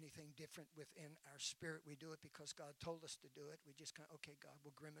within us or anything different within our spirit. We do it because God told us to do it. We just kind of, okay, God,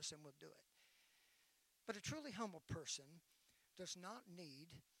 we'll grimace and we'll do it. But a truly humble person does not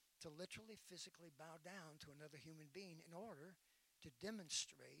need to literally physically bow down to another human being in order to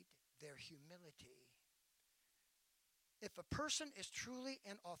demonstrate their humility. If a person is truly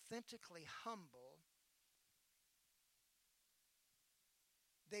and authentically humble,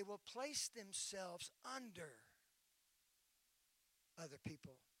 they will place themselves under other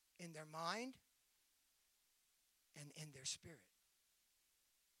people in their mind and in their spirit.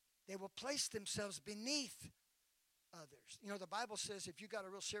 They will place themselves beneath others. You know, the Bible says if you got a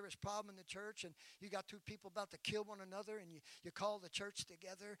real serious problem in the church and you got two people about to kill one another and you call the church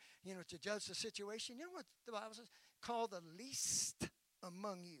together, to judge the situation, you know what the Bible says? Call the least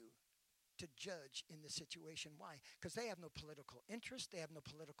among you to judge in the situation. Why? Because they have no political interest. They have no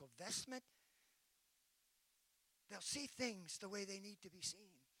political vestment. They'll see things the way they need to be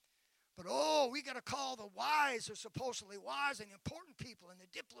seen. But, we got to call the wise or supposedly wise and important people and the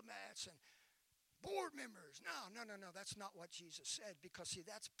diplomats and board members. No. That's not what Jesus said, because, see,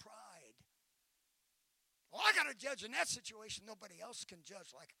 that's pride. I got to judge in that situation. Nobody else can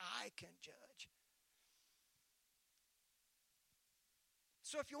judge like I can judge.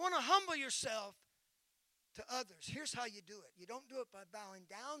 So if you want to humble yourself to others, here's how you do it. You don't do it by bowing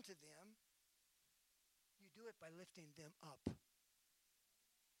down to them. You do it by lifting them up.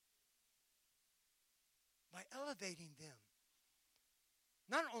 By elevating them.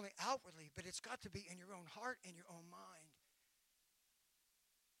 Not only outwardly, but it's got to be in your own heart and your own mind.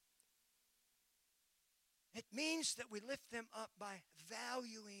 It means that we lift them up by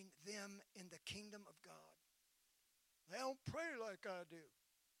valuing them in the kingdom of God. They don't pray like I do.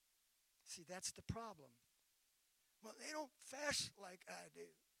 See, that's the problem. Well, they don't fast like I do.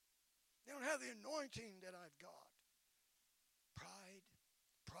 They don't have the anointing that I've got. Pride.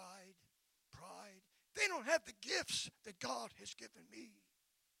 They don't have the gifts that God has given me.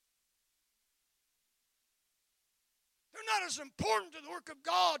 They're not as important to the work of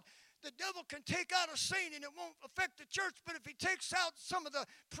God. The devil can take out a saint and it won't affect the church, but if he takes out some of the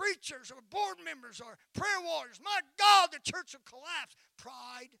preachers or board members or prayer warriors, my God, the church will collapse.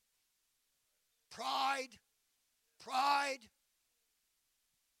 Pride. My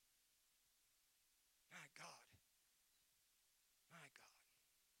God.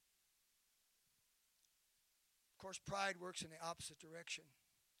 Of course, pride works in the opposite direction.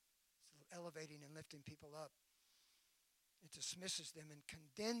 It's elevating and lifting people up. It dismisses them and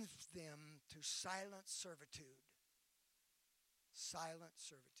condemns them to silent servitude. Silent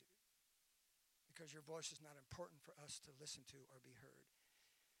servitude. Because your voice is not important for us to listen to or be heard.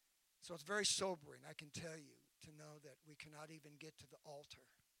 So it's very sobering, I can tell you, to know that we cannot even get to the altar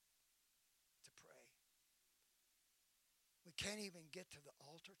to pray. We can't even get to the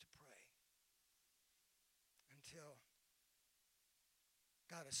altar to pray until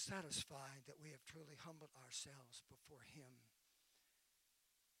God is satisfied that we have truly humbled ourselves before Him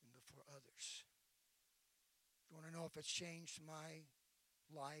and before others. If you want to know if it's changed my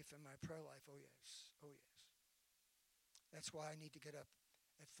life and my prayer life, oh yes. That's why I need to get up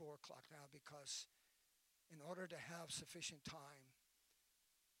at 4 o'clock now, because in order to have sufficient time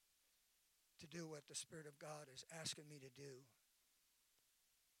to do what the Spirit of God is asking me to do,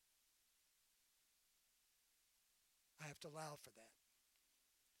 I have to allow for that.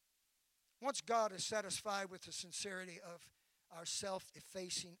 Once God is satisfied with the sincerity of our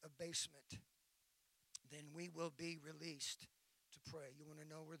self-effacing abasement, then we will be released to pray. You want to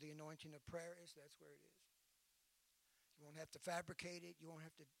know where the anointing of prayer is? That's where it is. You won't have to fabricate it. You won't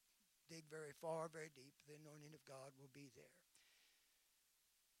have to dig very far, very deep. The anointing of God will be there.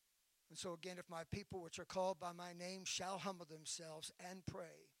 And so again, if my people which are called by my name shall humble themselves and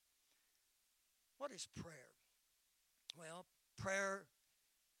pray. What is prayer? Well, prayer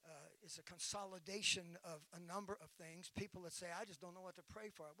is a consolidation of a number of things. People that say, I just don't know what to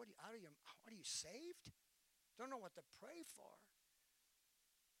pray for. What are you saved? Don't know what to pray for.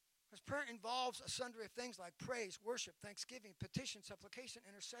 Because prayer involves a sundry of things like praise, worship, thanksgiving, petition, supplication,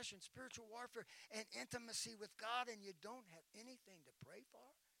 intercession, spiritual warfare, and intimacy with God, and you don't have anything to pray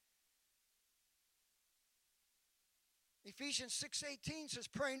for? Ephesians 6:18 says,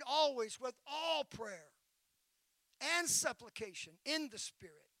 praying always with all prayer and supplication in the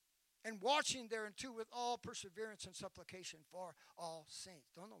Spirit, and watching thereunto with all perseverance and supplication for all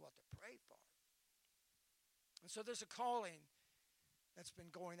saints. Don't know what to pray for. And so there's a calling that's been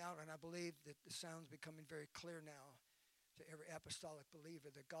going out, and I believe that the sound's becoming very clear now to every apostolic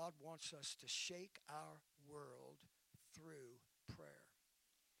believer that God wants us to shake our world through prayer.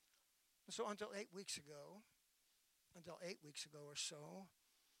 And so until 8 weeks ago or so,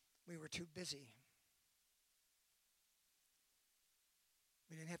 we were too busy.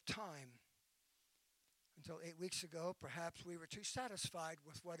 We didn't have time. Until 8 weeks ago, perhaps we were too satisfied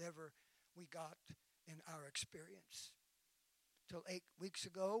with whatever we got in our experience. Until 8 weeks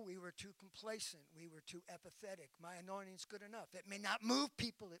ago, we were too complacent. We were too apathetic. My anointing's good enough. It may not move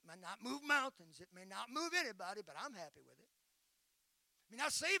people. It may not move mountains. It may not move anybody, but I'm happy with it. It may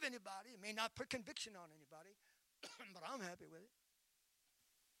not save anybody. It may not put conviction on anybody, but I'm happy with it.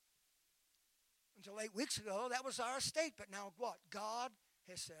 Until 8 weeks ago, that was our state. But now what? God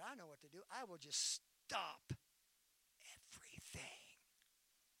has said, I know what to do. I will just stop everything.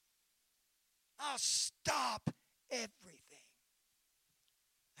 I'll stop everything.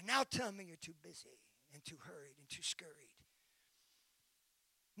 And now tell me you're too busy and too hurried and too scurried.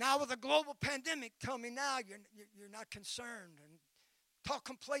 Now with a global pandemic, tell me now you're not concerned. And talk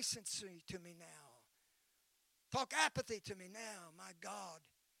complacency to me now. Talk apathy to me now, my God.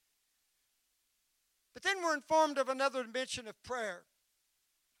 But then we're informed of another dimension of prayer.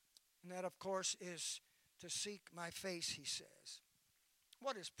 And that, of course, is to seek my face, he says.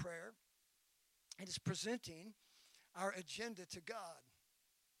 What is prayer? It is presenting our agenda to God.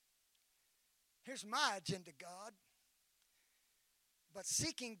 Here's my agenda, God. But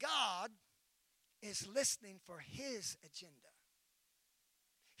seeking God is listening for his agenda.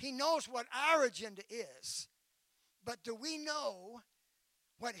 He knows what our agenda is. But do we know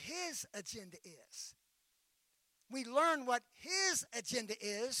what his agenda is? We learn what his agenda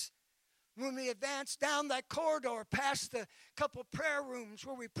is when we advance down that corridor past the couple prayer rooms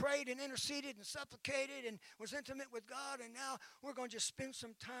where we prayed and interceded and supplicated and was intimate with God. And now we're going to just spend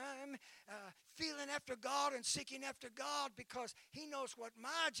some time feeling after God and seeking after God because he knows what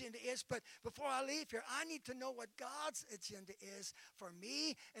my agenda is. But before I leave here, I need to know what God's agenda is for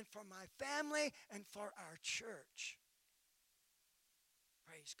me and for my family and for our church.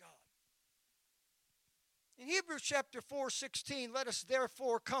 Praise God. In Hebrews chapter 4:16, let us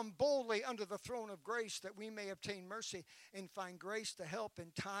therefore come boldly unto the throne of grace that we may obtain mercy and find grace to help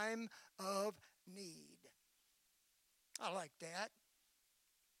in time of need. I like that.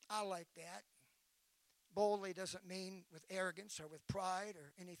 I like that. Boldly doesn't mean with arrogance or with pride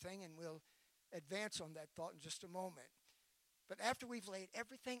or anything, and we'll advance on that thought in just a moment. But after we've laid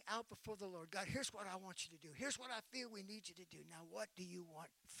everything out before the Lord, God, here's what I want you to do. Here's what I feel we need you to do. Now, what do you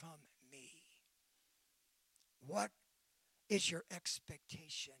want from me? What is your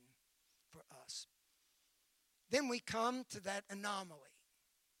expectation for us? Then we come to that anomaly,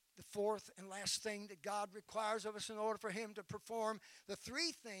 the fourth and last thing that God requires of us in order for him to perform the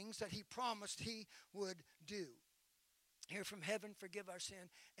three things that he promised he would do. Hear from heaven, forgive our sin,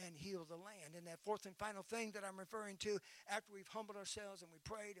 and heal the land. And that fourth and final thing that I'm referring to after we've humbled ourselves and we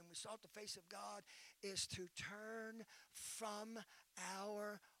prayed and we sought the face of God is to turn from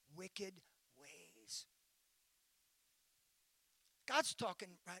our wicked ways. God's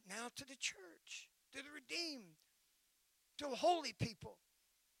talking right now to the church, to the redeemed, to a holy people.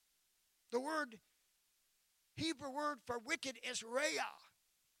 The Hebrew word for wicked is raya.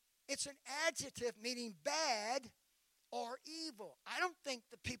 It's an adjective meaning bad or evil. I don't think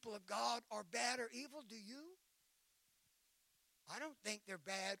the people of God are bad or evil, do you? I don't think they're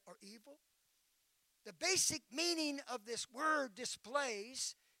bad or evil. The basic meaning of this word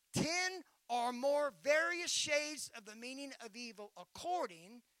displays 10 or more various shades of the meaning of evil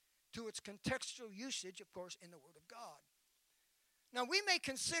according to its contextual usage, of course, in the Word of God. Now, we may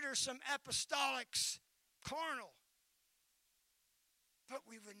consider some apostolics carnal, but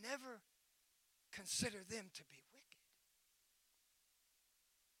we would never consider them to be wicked.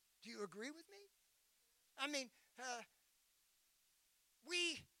 Do you agree with me? I mean,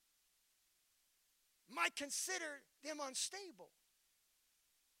 we might consider them unstable,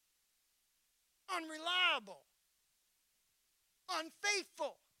 unreliable,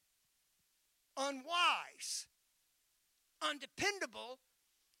 unfaithful, unwise, undependable,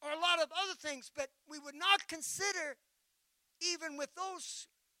 or a lot of other things, but we would not consider, even with those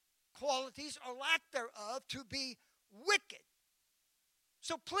qualities or lack thereof, to be wicked.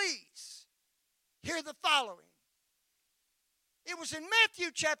 So please, hear the following. It was in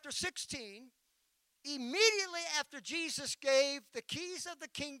Matthew chapter 16, immediately after Jesus gave the keys of the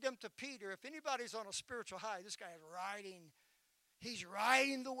kingdom to Peter. If anybody's on a spiritual high, this guy is he's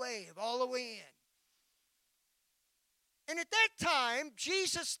riding the wave all the way in. And at that time,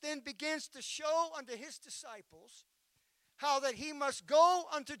 Jesus then begins to show unto his disciples how that he must go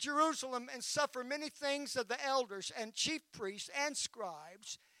unto Jerusalem and suffer many things of the elders and chief priests and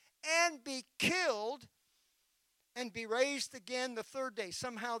scribes and be killed and be raised again the third day.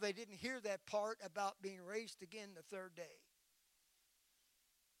 Somehow they didn't hear that part about being raised again the third day.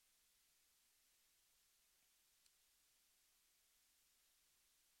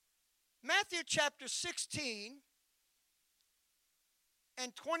 Matthew chapter 16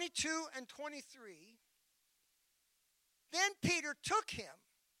 and 22 and 23, then Peter took him.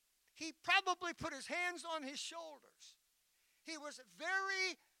 He probably put his hands on his shoulders. He was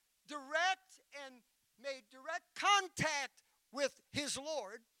very direct and made direct contact with his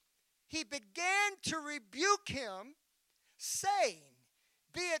Lord. He began to rebuke him, saying,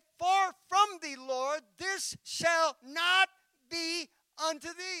 "Be it far from thee, Lord, this shall not be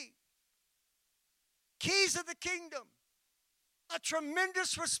unto thee." Keys of the kingdom, a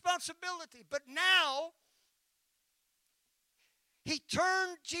tremendous responsibility. But now, he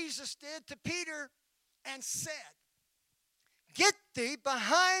turned, Jesus did, to Peter and said, Get thee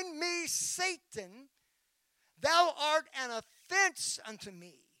behind me, Satan. Thou art an offense unto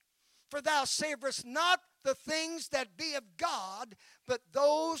me. For thou savorest not the things that be of God, but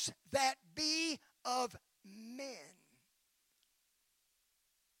those that be of men.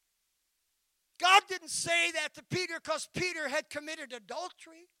 God didn't say that to Peter because Peter had committed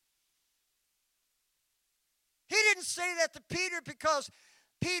adultery. He didn't say that to Peter because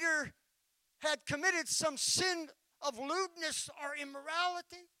Peter had committed some sin of lewdness or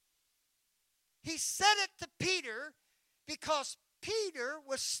immorality. He said it to Peter because Peter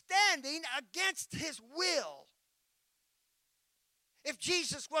was standing against his will. If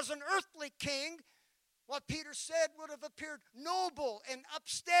Jesus was an earthly king, what Peter said would have appeared noble and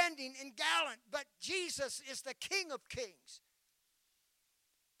upstanding and gallant, but Jesus is the King of kings.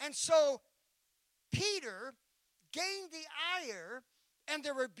 And so Peter gained the ire and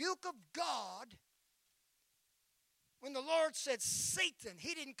the rebuke of God when the Lord said, Satan.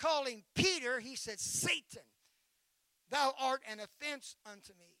 He didn't call him Peter, he said, Satan, thou art an offense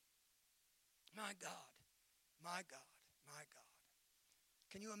unto me. My God, my God, my God.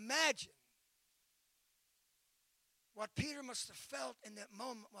 Can you imagine what Peter must have felt in that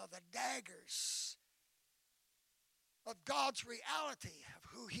moment while the daggers of God's reality of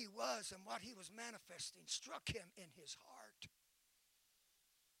who he was and what he was manifesting struck him in his heart?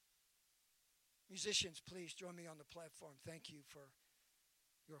 Musicians, please join me on the platform. Thank you for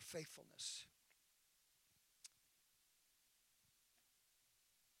your faithfulness.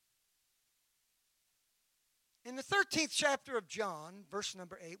 In the 13th chapter of John, verse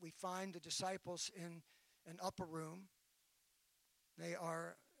number 8, we find the disciples in an upper room. They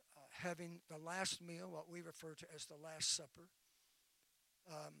are having the last meal, what we refer to as the Last Supper,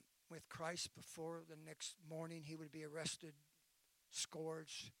 with Christ before the next morning he would be arrested,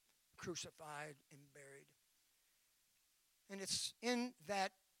 scourged, crucified, and buried. And it's in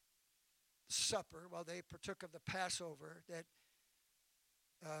that supper, while they partook of the Passover, that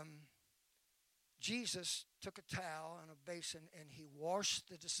Jesus took a towel and a basin and he washed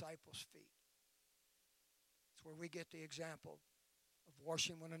the disciples' feet. That's where we get the example of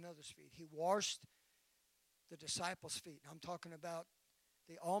washing one another's feet. He washed the disciples' feet. I'm talking about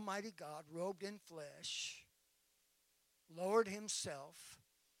the Almighty God, robed in flesh, lowered himself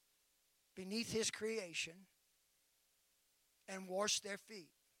beneath his creation and washed their feet.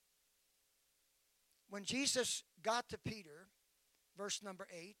 When Jesus got to Peter, verse number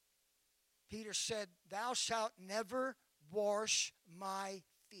 8, Peter said, thou shalt never wash my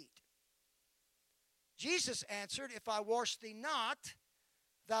feet. Jesus answered, if I wash thee not,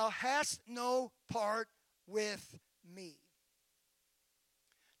 thou hast no part with me.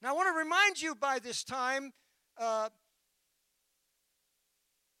 Now I want to remind you by this time,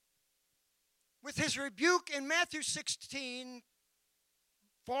 with his rebuke in Matthew 16,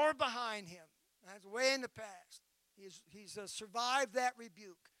 far behind him. That's way in the past. He's survived that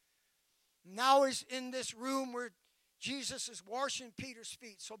rebuke. Now he's in this room where Jesus is washing Peter's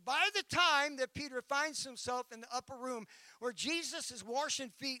feet. So by the time that Peter finds himself in the upper room where Jesus is washing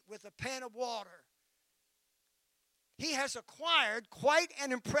feet with a pan of water, he has acquired quite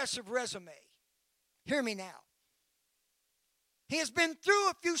an impressive resume. Hear me now. He has been through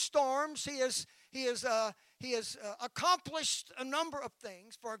a few storms. He has accomplished a number of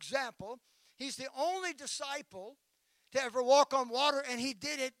things. For example, he's the only disciple to ever walk on water, and he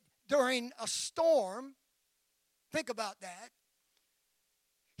did it during a storm. Think about that.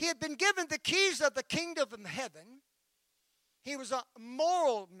 He had been given the keys of the kingdom of heaven. He was a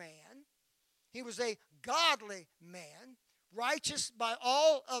moral man. He was a godly man, righteous by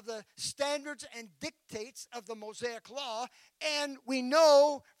all of the standards and dictates of the Mosaic law. And we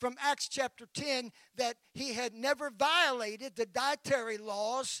know from Acts chapter 10 that he had never violated the dietary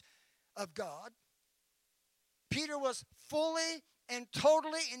laws of God. Peter was fully and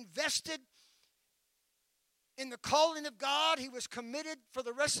totally invested in the calling of God. He was committed for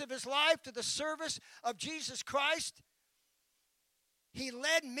the rest of his life to the service of Jesus Christ. He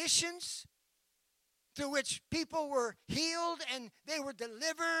led missions through which people were healed and they were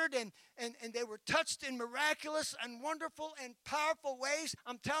delivered and they were touched in miraculous and wonderful and powerful ways.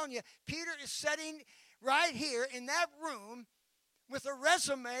 I'm telling you, Peter is sitting right here in that room with a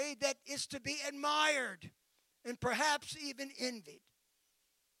resume that is to be admired and perhaps even envied.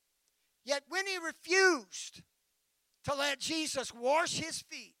 Yet when he refused to let Jesus wash his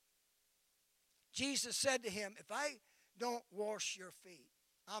feet, Jesus said to him, if I don't wash your feet,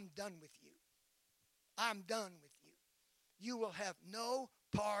 I'm done with you. I'm done with you. You will have no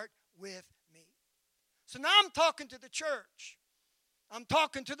part with me. So now I'm talking to the church. I'm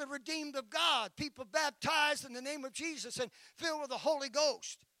talking to the redeemed of God, people baptized in the name of Jesus and filled with the Holy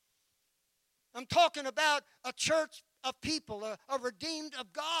Ghost. I'm talking about a church of people, a redeemed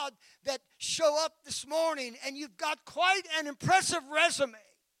of God that show up this morning, and you've got quite an impressive resume.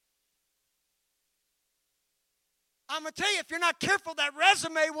 I'm going to tell you, if you're not careful, that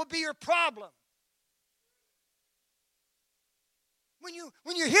resume will be your problem. When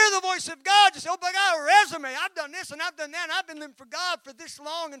you hear the voice of God, you say, oh, but I got a resume. I've done this and I've done that, and I've been living for God for this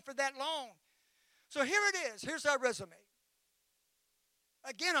long and for that long. So here it is. Here's our resume.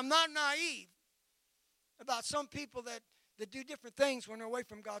 Again, I'm not naive about some people that do different things when they're away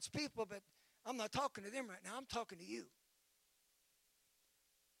from God's people, but I'm not talking to them right now. I'm talking to you.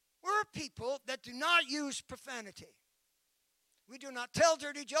 We're people that do not use profanity. We do not tell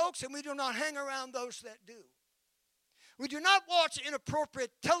dirty jokes, and we do not hang around those that do. We do not watch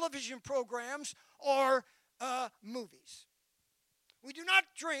inappropriate television programs or movies. We do not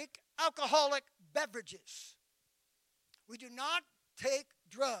drink alcoholic beverages. We do not take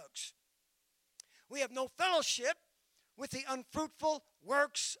drugs. We have no fellowship with the unfruitful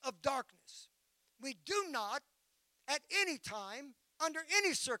works of darkness. We do not, at any time, under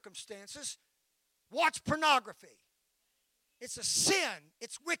any circumstances, watch pornography. It's a sin.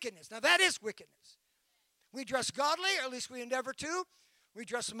 It's wickedness. Now, that is wickedness. We dress godly, or at least we endeavor to. We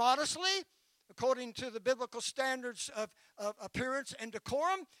dress modestly, according to the biblical standards of appearance and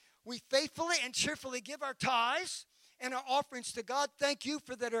decorum. We faithfully and cheerfully give our tithes and our offerings to God. Thank you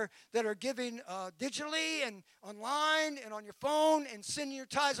for that are giving digitally and online and on your phone and sending your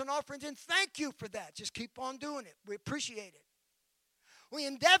tithes and offerings in. Thank you for that. Just keep on doing it. We appreciate it. We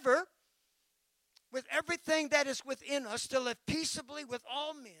endeavor with everything that is within us to live peaceably with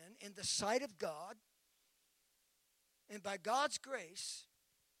all men in the sight of God. And by God's grace,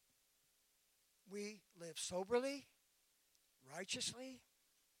 we live soberly, righteously,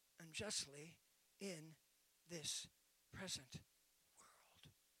 and justly in this present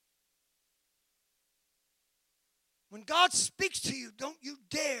world. When God speaks to you, don't you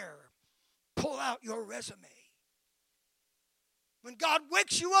dare pull out your resume. When God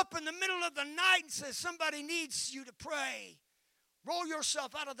wakes you up in the middle of the night and says somebody needs you to pray, roll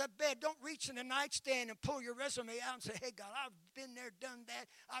yourself out of that bed. Don't reach in the nightstand and pull your resume out and say, hey, God, I've been there, done that.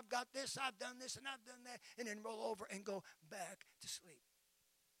 I've got this, I've done this, and I've done that. And then roll over and go back to sleep.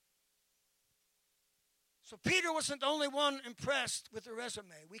 So Peter wasn't the only one impressed with the resume.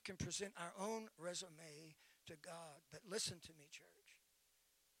 We can present our own resume to God. But listen to me, church.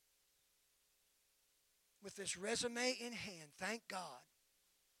 With this resume in hand, thank God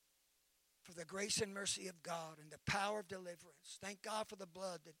for the grace and mercy of God and the power of deliverance. Thank God for the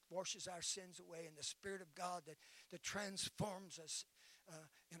blood that washes our sins away and the Spirit of God that transforms us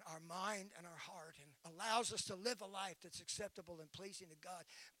in our mind and our heart and allows us to live a life that's acceptable and pleasing to God.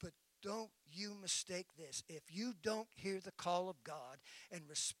 But don't you mistake this. If you don't hear the call of God and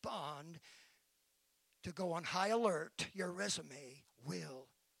respond to go on high alert, your resume will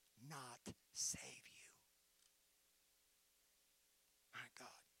not save you.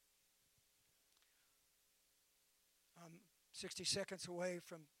 60 seconds away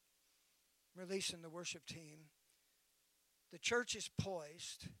from releasing the worship team. The church is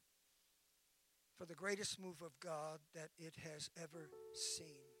poised for the greatest move of God that it has ever seen.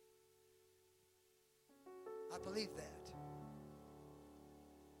 I believe that.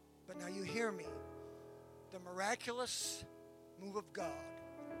 But now you hear me. The miraculous move of God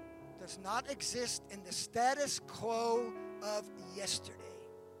does not exist in the status quo of yesterday.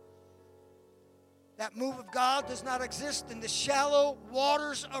 That move of God does not exist in the shallow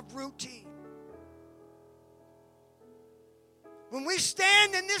waters of routine. When we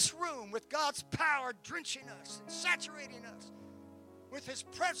stand in this room with God's power drenching us and saturating us with His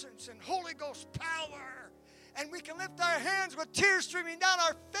presence and Holy Ghost power, and we can lift our hands with tears streaming down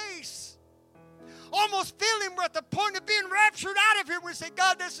our face, almost feeling we're at the point of being raptured out of here, we say,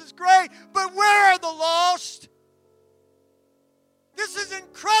 God, this is great, but where are the lost? This is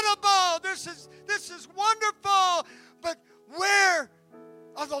incredible. This is wonderful. But where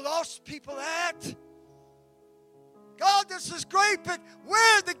are the lost people at? God, this is great, but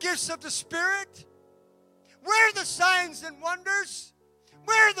where are the gifts of the Spirit? Where are the signs and wonders?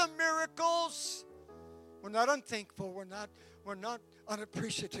 Where are the miracles? We're not unthankful. We're not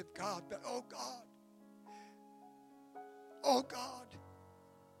unappreciative, God. But oh God.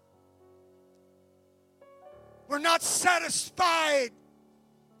 We're not satisfied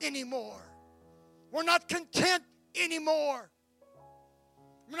anymore. We're not content anymore.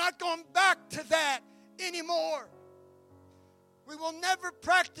 We're not going back to that anymore. We will never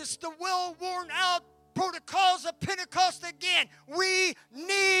practice the well-worn out protocols of Pentecost again. We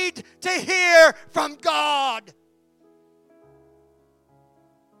need to hear from God.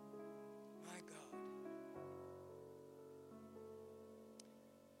 My God.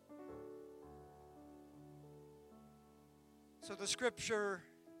 So the scripture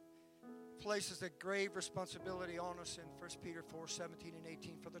places a grave responsibility on us in 1 Peter 4:17 and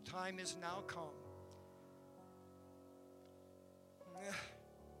 18. For the time is now come.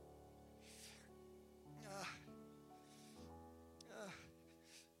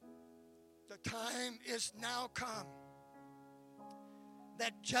 The time is now come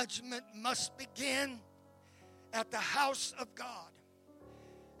that judgment must begin at the house of God.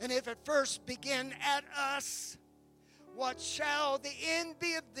 And if it first begin at us, what shall the end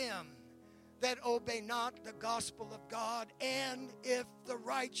be of them that obey not the gospel of God? And if the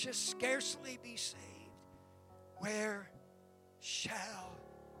righteous scarcely be saved, where shall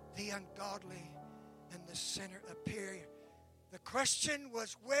the ungodly and the sinner appear? The question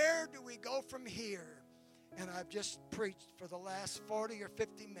was, where do we go from here? And I've just preached for the last 40 or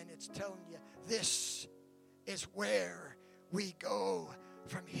 50 minutes telling you, this is where we go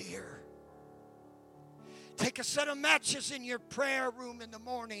from here. Take a set of matches in your prayer room in the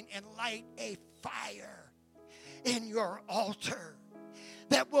morning and light a fire in your altar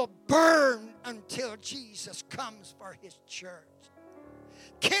that will burn until Jesus comes for his church.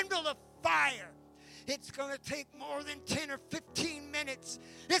 Kindle a fire. It's going to take more than 10 or 15 minutes.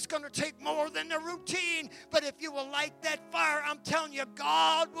 It's going to take more than the routine. But if you will light that fire, I'm telling you,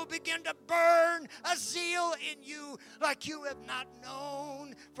 God will begin to burn a zeal in you like you have not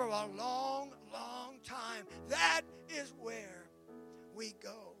known for a long, long time. That is where we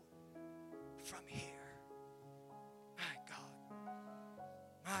go from here. My God.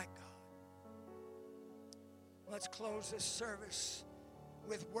 My God. Let's close this service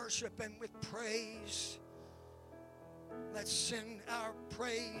with worship and with praise. Let's send our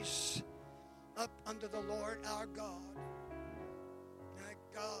praise up unto the Lord our God. My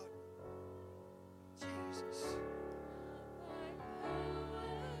God, Jesus.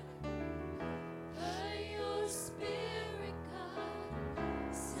 By your Spirit, God,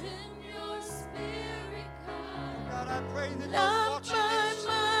 send your Spirit, God. God, I pray that those Not watching by this,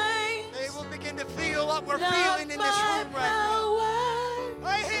 might, they will begin to feel what we're not feeling in this by room right now. power,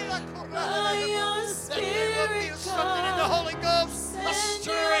 That they will feel something in the Holy Ghost, a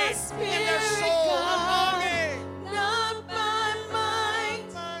stirring in their soul, a longing. not by might,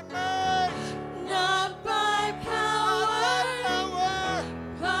 My mind, not by power, power.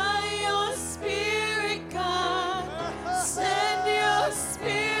 by your Spirit, God. Send your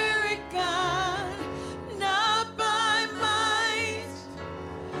Spirit, God. Not by might,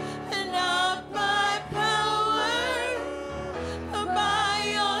 not by power, by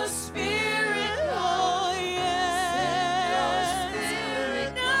your Spirit, oh yes.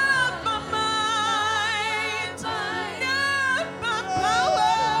 Not by might, not by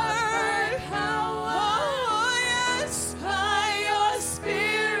power, oh yes. By your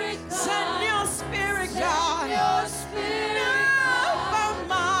Spirit, God. Send your Spirit, God. Your Spirit, not by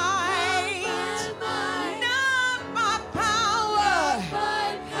might, not by power,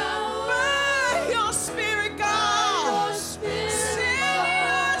 by your Spirit, God. Send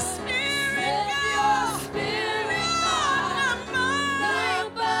your Spirit, God.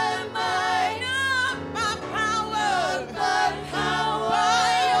 Not by might, not by power, by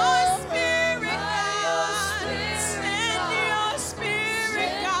your Spirit, God. Send your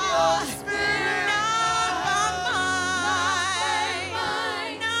Spirit, God. Not by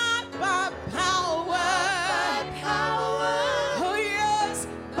might, not by power, oh yes,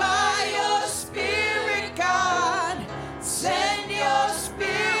 by your Spirit, God. Send your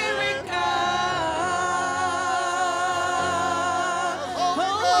Spirit, God.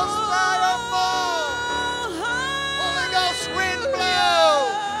 Holy Ghost, fire fall. Holy Ghost, wind blow.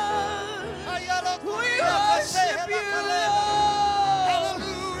 We worship you, Lord.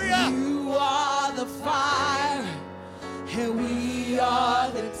 Hallelujah. You are the fire, and we are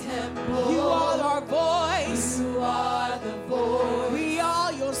the temple. You are our voice. You are the voice. We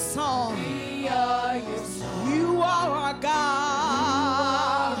are your song. We are your song. You are our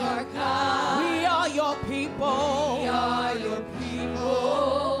God. You are our God. We are your people. We are your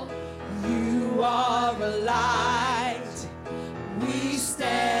people. You are a light. We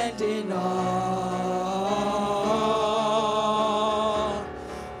stand in awe.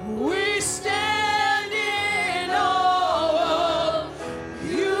 We stand in awe of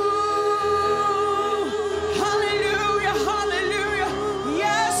you. Hallelujah, hallelujah.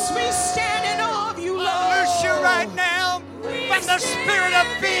 Yes, we stand in awe of you, Lord. Loose you right now from the spirit of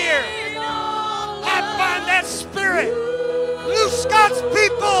fear. I Spirit. Loose God's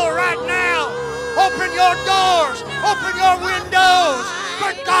people right now. Open your doors. Open your windows.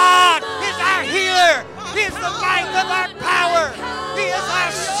 For God is our healer. He is the might of our power. He is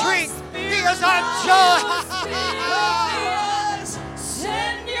our strength. He is our joy.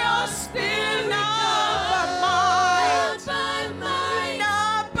 Send your Spirit, not by might,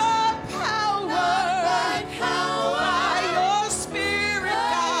 not by power, by your Spirit,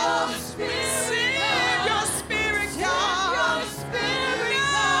 God. Send your Spirit, God.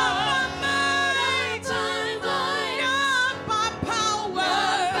 Not by power,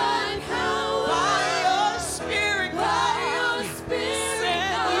 by your Spirit, God.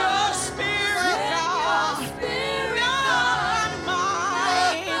 Send your Spirit, God. Not by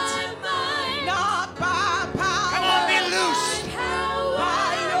might, not by power. Come on, be loose.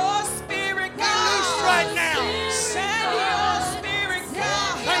 By your Spirit, God. Be loose right now. Send your Spirit,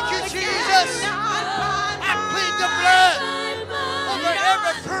 God. Thank you, Jesus. I plead the blood over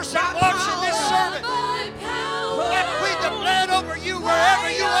every person watching this service. I plead the blood over you wherever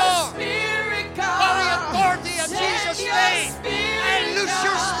you are. By the authority of Jesus' name, I loose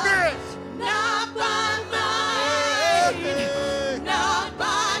your spirit. Not by might, not by Not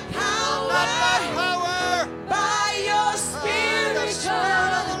by power, power, by your the Spirit,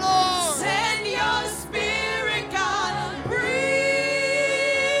 Spirit of the Lord. Send your Spirit, God. Breathe.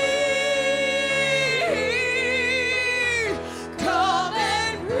 Come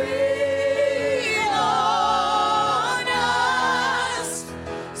and breathe on us.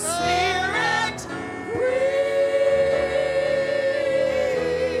 Spirit, breathe.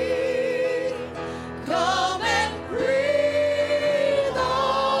 Come and breathe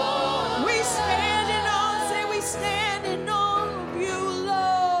on. We standing on, say we standing on you,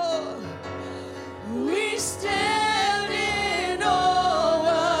 Lord. We standing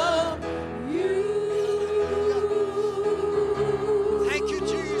on you. Thank you,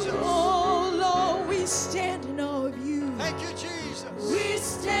 Jesus. Oh Lord, we standing on you. Thank you, Jesus. We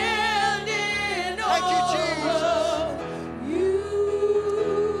standing Thank you, on you.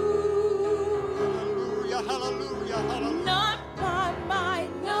 Hallelujah, hallelujah, hallelujah. Not by might,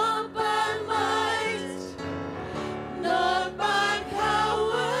 not by might, not by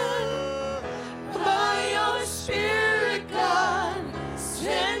power, by your Spirit, God.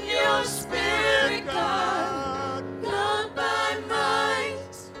 Send your Spirit, God. Not by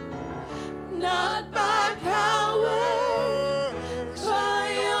might, not by power,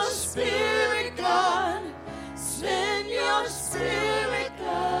 by your Spirit, God. Send your Spirit,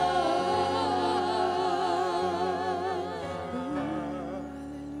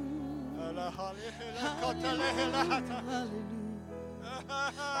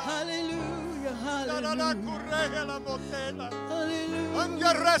 Hallelujah,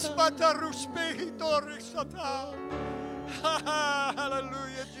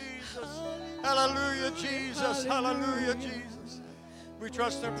 Hallelujah, Jesus. Hallelujah, Jesus. Hallelujah, Jesus. We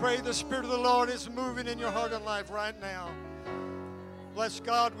trust and pray the Spirit of the Lord is moving in your heart and life right now. Bless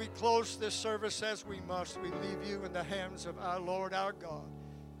God, we close this service as we must. We leave you in the hands of our Lord, our God.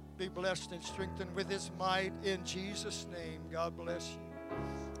 Be blessed and strengthened with His might in Jesus' name. God bless you.